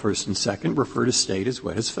we call first and second, refer to state as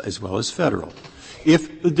well as federal.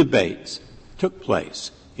 If the debates took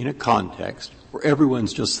place in a context where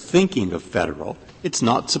everyone's just thinking of federal, it's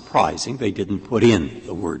not surprising they didn't put in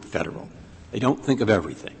the word federal. They don't think of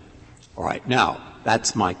everything. All right. Now,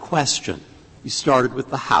 that's my question. You started with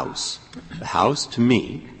the House. The House, to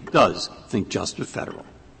me, does think just of federal.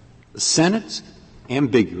 The Senate's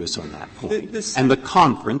ambiguous on that point. And the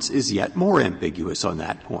conference is yet more ambiguous on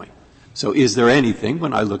that point. So is there anything,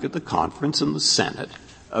 when I look at the conference and the Senate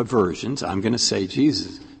versions, I'm going to say,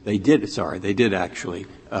 Jesus, they did actually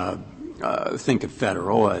think of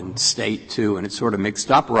federal and state too, and it's sort of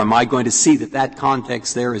mixed up, or am I going to see that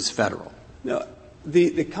context there is federal? No.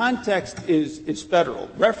 The context is federal.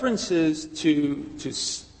 References to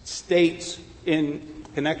states in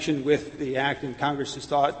connection with the Act, and Congress has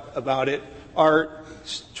thought about it, are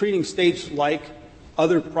treating states like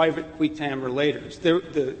other private quitam relators.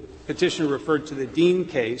 The petitioner referred to the Dean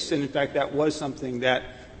case, and in fact that was something that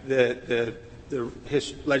the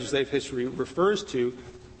legislative history refers to.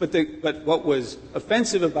 But what was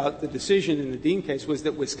offensive about the decision in the Dean case was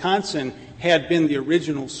that Wisconsin had been the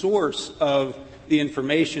original source of the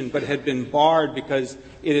information, but had been barred because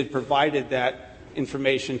it had provided that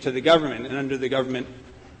information to the government, and under the government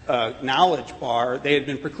knowledge bar, they had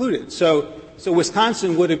been precluded. So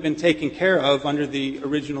Wisconsin would have been taken care of under the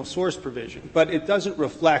original source provision. But it doesn't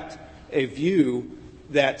reflect a view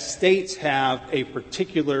that states have a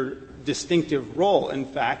particular distinctive role. In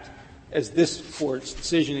fact, as this Court's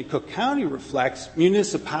decision in Cook County reflects,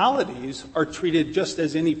 municipalities are treated just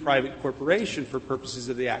as any private corporation for purposes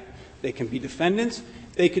of the Act. They can be defendants.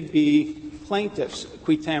 They could be plaintiffs,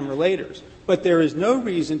 quitam relators. But there is no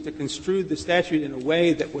reason to construe the statute in a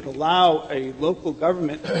way that would allow a local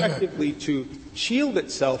government effectively to shield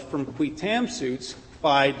itself from qui tam suits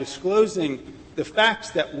by disclosing the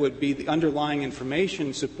facts that would be the underlying information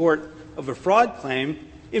in support of a fraud claim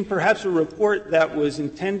in perhaps a report that was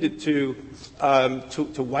intended to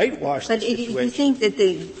whitewash the situation. But you think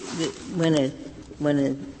that when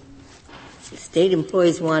a state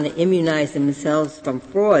employees want to immunize themselves from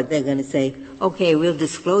fraud, they're going to say, okay, we'll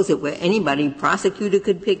disclose it where anybody, prosecutor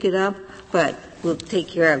could pick it up, but we'll take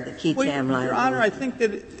care of the key tam liability. Your Honor, I think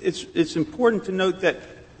that it's important to note that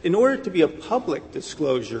in order to be a public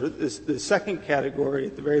disclosure, the second category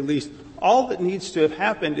at the very least, all that needs to have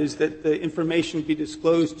happened is that the information be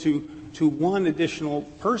disclosed to one additional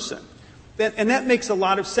person. And that makes a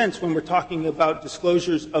lot of sense when we're talking about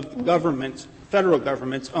disclosures of the government's, federal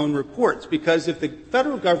government's own reports, because if the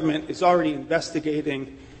federal government is already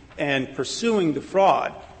investigating and pursuing the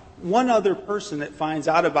fraud, one other person that finds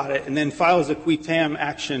out about it and then files a qui tam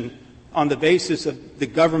action on the basis of the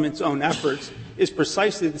government's own efforts is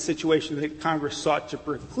precisely the situation that Congress sought to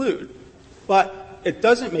preclude. But it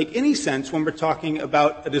doesn't make any sense when we're talking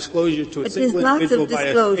about a disclosure to a single individual by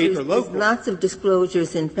a state or local. There's lots of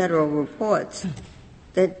disclosures in federal reports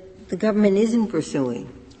that the government isn't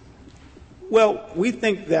pursuing. Well, we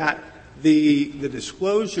think that the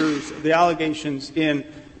disclosures, the allegations in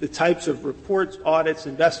the types of reports, audits,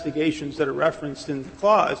 investigations that are referenced in the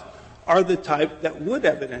clause are the type that would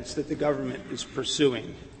evidence that the government is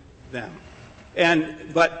pursuing them.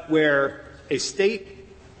 But where a state,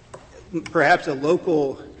 perhaps a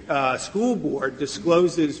local school board,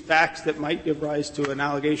 discloses facts that might give rise to an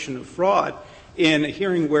allegation of fraud in a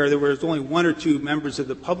hearing where there was only one or two members of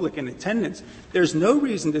the public in attendance, there's no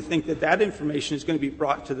reason to think that that information is going to be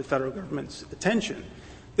brought to the federal government's attention.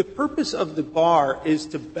 The purpose of the bar is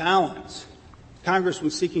to balance. Congress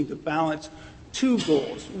was seeking to balance two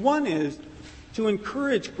goals. One is to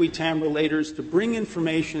encourage qui tam relators to bring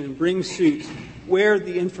information and bring suits where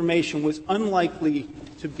the information was unlikely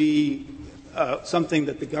to be something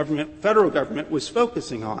that the federal government was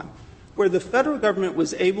focusing on. Where the federal government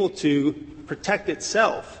was able to protect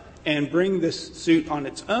itself and bring this suit on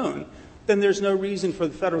its own, then there's no reason for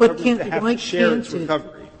the federal government to have to share its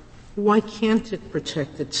recovery. Why can't it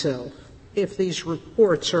protect itself if these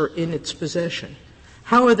reports are in its possession?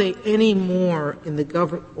 How are they any more in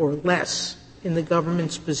the or less in the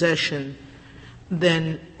government's possession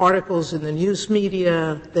than articles in the news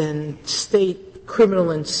media, than state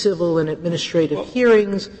criminal and civil and administrative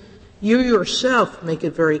hearings? You yourself make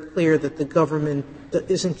it very clear that the government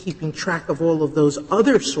isn't keeping track of all of those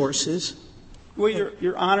other sources. Well,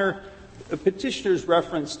 Your Honor, the petitioner's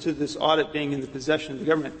reference to this audit being in the possession of the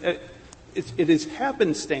government, it is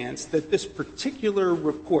happenstance that this particular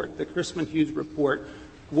report, the Chrisman Hughes report,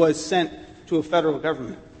 was sent to a federal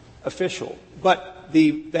government official. But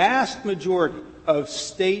the vast majority of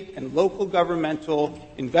state and local governmental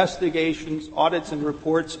investigations, audits, and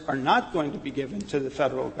reports are not going to be given to the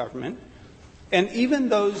federal government. And even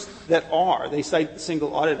those that are, they cite the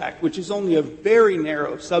Single Audit Act, which is only a very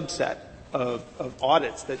narrow subset of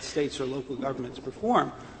audits that states or local governments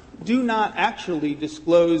perform, do not actually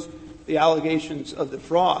disclose the allegations of the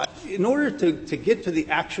fraud. In order to get to the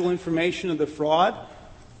actual information of the fraud,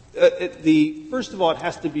 first of all, it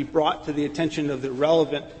has to be brought to the attention of the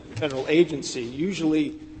relevant federal agency.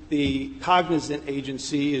 Usually the cognizant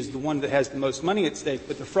agency is the one that has the most money at stake,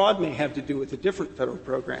 but the fraud may have to do with a different federal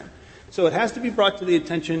program. So it has to be brought to the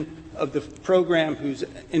attention of the program whose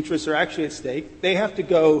interests are actually at stake. They have to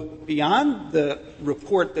go beyond the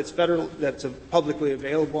report that's publicly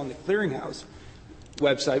available on the clearinghouse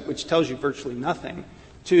website, which tells you virtually nothing,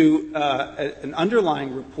 to an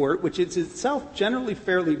underlying report, which is itself generally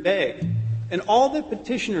fairly vague. And all the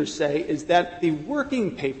petitioners say is that the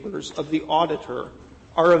working papers of the auditor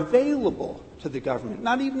are available to the government,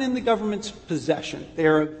 not even in the government's possession. They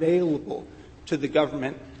are available to the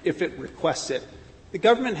government if it requests it. The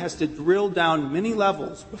government has to drill down many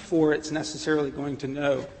levels before it's necessarily going to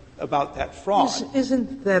know about that fraud.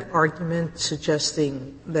 Isn't that argument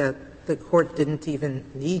suggesting that the Court didn't even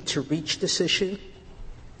need to reach this issue?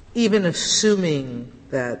 Even assuming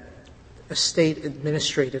that state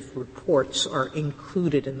administrative reports are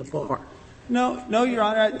included in the bar. No, Your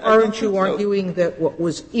Honor. Aren't you arguing that what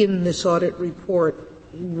was in this audit report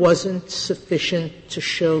wasn't sufficient to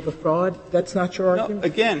show the fraud? That's not your argument? No,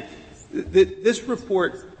 again, this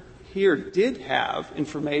report here did have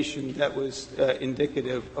information that was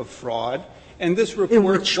indicative of fraud, and this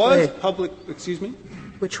report was public. Excuse me?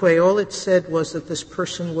 Which way? All it said was that this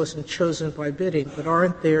person wasn't chosen by bidding, but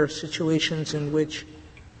aren't there situations in which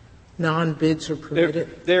non-bids are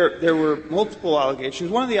permitted? There were multiple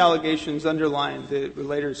allegations. One of the allegations underlying the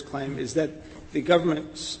relator's claim is that the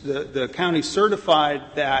the county certified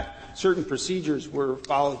that certain procedures were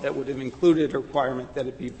followed that would have included a requirement that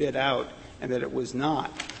it be bid out, and that it was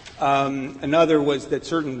not. Another was that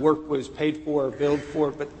certain work was paid for or billed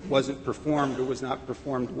for but wasn't performed or was not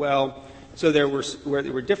performed well. So there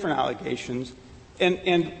were different allegations.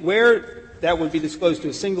 And where that would be disclosed to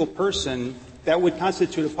a single person, that would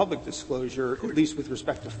constitute a public disclosure, at least with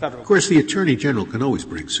respect to federal. Of course, the Attorney General can always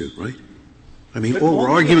bring suit, right? I mean, all we're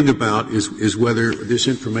arguing about is whether this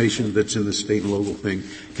information that's in the state and local thing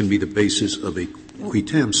can be the basis of a qui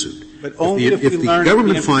tam suit. But only if the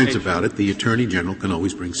government finds about it, the Attorney General can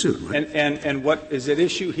always bring suit, right? And what is at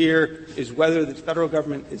issue here is whether the federal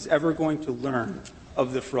government is ever going to learn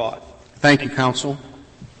of the fraud. Thank you, counsel.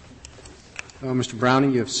 Mr.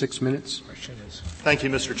 Browning, you have 6 minutes. Thank you,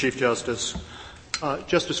 Mr. Chief Justice.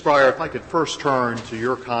 Justice Breyer, if I could first turn to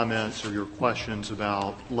your comments or your questions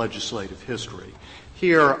about legislative history.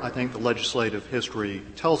 Here, I think the legislative history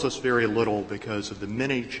tells us very little because of the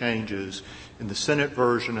many changes in the Senate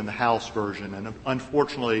version and the House version, and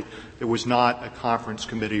unfortunately, there was not a conference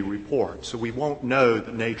committee report, so we won't know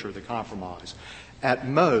the nature of the compromise. At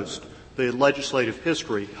most, the legislative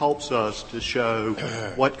history helps us to show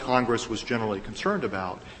what Congress was generally concerned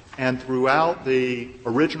about. And throughout the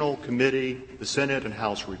original committee, the Senate and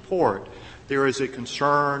House report, there is a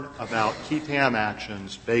concern about qui tam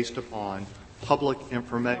actions based upon public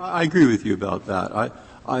information. I agree with you about that.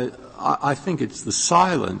 I think it's the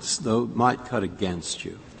silence, though, might cut against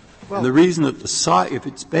you. Well, and the reason that if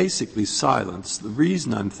it's basically silence, the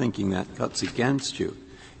reason I'm thinking that cuts against you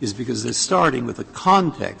is because they're starting with a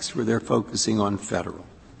context where they're focusing on federal.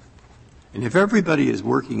 And if everybody is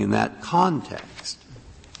working in that context,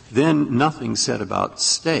 then nothing said about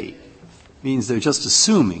state means they're just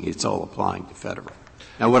assuming it's all applying to federal.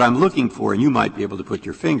 Now, what I'm looking for, and you might be able to put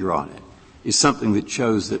your finger on it, is something that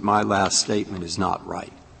shows that my last statement is not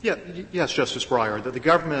right. Yes, Justice Breyer, that the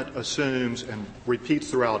government assumes and repeats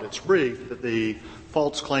throughout its brief that the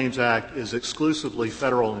False Claims Act is exclusively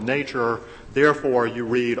federal in nature. Therefore, you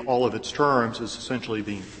read all of its terms as essentially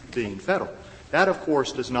being federal. That, of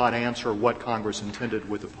course, does not answer what Congress intended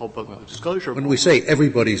with the public disclosure. When we say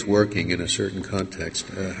everybody's working in a certain context,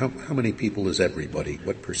 how many people is everybody?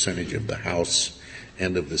 What percentage of the House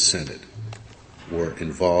and of the Senate were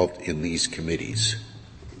involved in these committees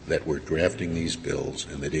that were drafting these bills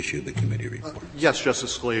and that issued the committee report? Yes,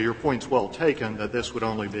 Justice Scalia, your point's well taken that this would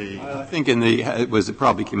only be. I think it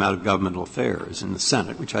probably came out of governmental affairs in the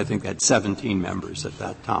Senate, which I think had 17 members at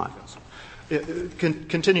that time.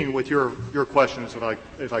 Continuing with your questions,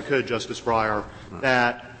 if I could, Justice Breyer,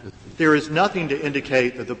 that there is nothing to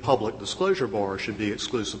indicate that the public disclosure bar should be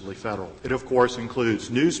exclusively federal. It, of course, includes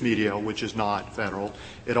news media, which is not federal.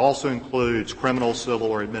 It also includes criminal, civil,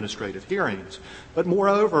 or administrative hearings. But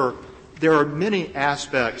moreover, there are many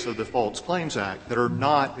aspects of the False Claims Act that are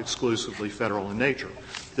not exclusively federal in nature.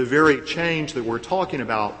 The very change that we're talking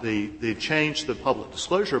about, the change to the public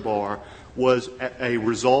disclosure bar, was a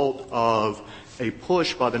result of a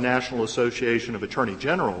push by the National Association of Attorney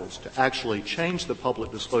Generals to actually change the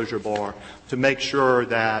public disclosure bar to make sure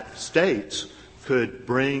that states could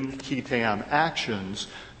bring qui tam actions.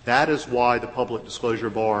 That is why the public disclosure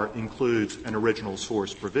bar includes an original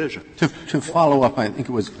source provision. To follow up, I think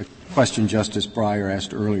it was a question Justice Breyer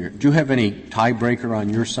asked earlier. Do you have any tiebreaker on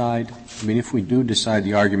your side? I mean, if we do decide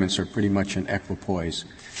the arguments are pretty much in equipoise,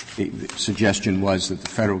 the suggestion was that the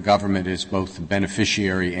federal government is both the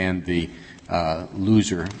beneficiary and the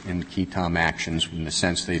loser in qui tam actions in the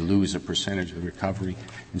sense they lose a percentage of the recovery,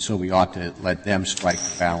 and so we ought to let them strike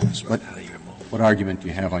the balance. What argument do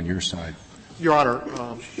you have on your side? Your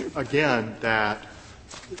Honor, again, that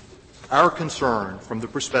our concern from the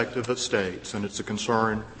perspective of states, and it's a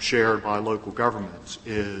concern shared by local governments,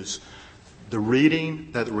 is the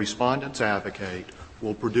reading that the respondents advocate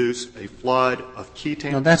will produce a flood of qui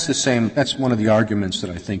tam. No, that's the same. That's one of the arguments that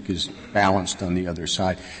I think is balanced on the other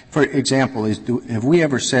side. For example, have we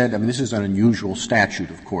ever said, I mean, this is an unusual statute,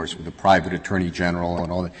 of course, with a private attorney general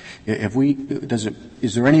and all that.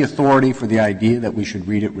 Is there any authority for the idea that we should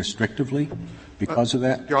read it restrictively because of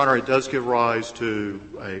that? Your Honor, it does give rise to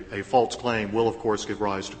a false claim will, of course, give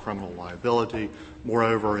rise to criminal liability.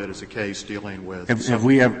 Moreover, it is a case dealing with. Have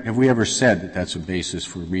we ever said that that's a basis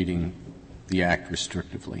for reading the Act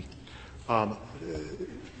restrictively?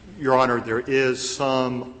 Your Honor, there is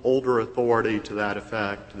some older authority to that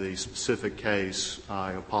effect. The specific case,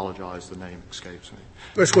 I apologize, the name escapes me.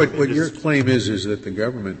 Of course, what your claim is that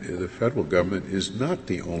the federal government, is not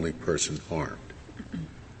the only person harmed.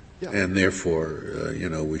 And therefore,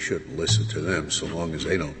 we shouldn't listen to them so long as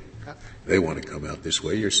they want to come out this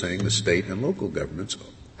way. You're saying the state and local governments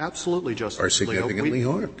absolutely, Justice are significantly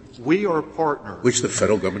harmed. We are partners. Which the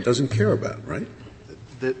federal government doesn't care about, right?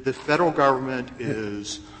 The federal government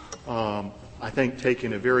is, I think,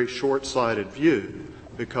 taking a very short-sighted view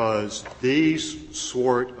because these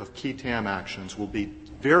sort of key TAM actions will be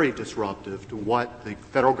very disruptive to what the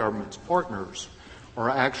federal government's partners are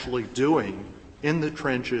actually doing in the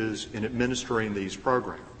trenches in administering these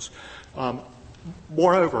programs.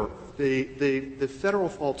 Moreover, the Federal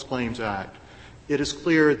False Claims Act, it is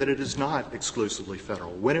clear that it is not exclusively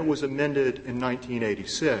federal. When it was amended in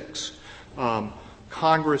 1986,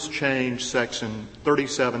 Congress changed Section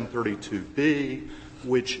 3732B,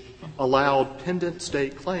 which allowed pendent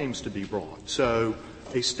state claims to be brought. So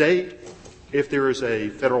a state, if there is a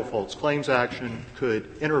federal false claims action,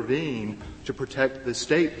 could intervene to protect the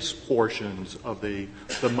state's portions of the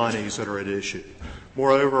monies that are at issue.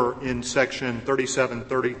 Moreover, in Section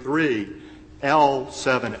 3733,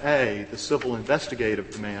 L7A, the civil investigative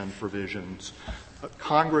demand provisions,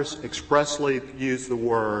 Congress expressly used the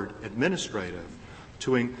word administrative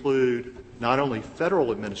to include not only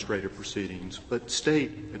federal administrative proceedings, but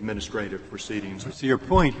state administrative proceedings. So your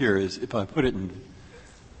point here is, if I put it in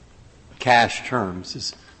cash terms,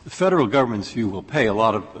 is the federal government's view will pay a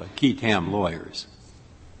lot of key TAM lawyers,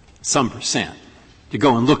 some percent, to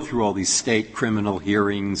go and look through all these state criminal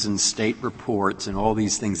hearings and state reports and all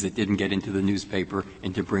these things that didn't get into the newspaper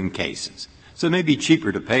and to bring cases. So it may be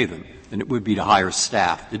cheaper to pay them than it would be to hire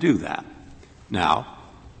staff to do that. Now,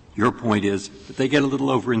 your point is that they get a little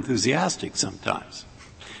overenthusiastic sometimes.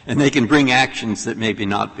 And they can bring actions that maybe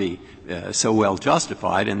not be so well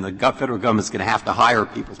justified, and the federal government's going to have to hire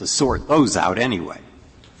people to sort those out anyway.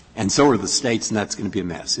 And so are the states, and that's going to be a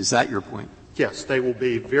mess. Is that your point? Yes, they will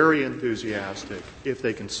be very enthusiastic if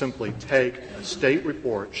they can simply take a state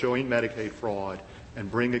report showing Medicaid fraud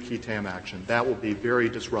and bring a key TAM action. That will be very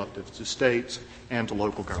disruptive to states and to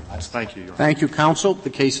local governments. Thank you, Your Honor. Thank you, counsel. The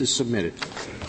case is submitted.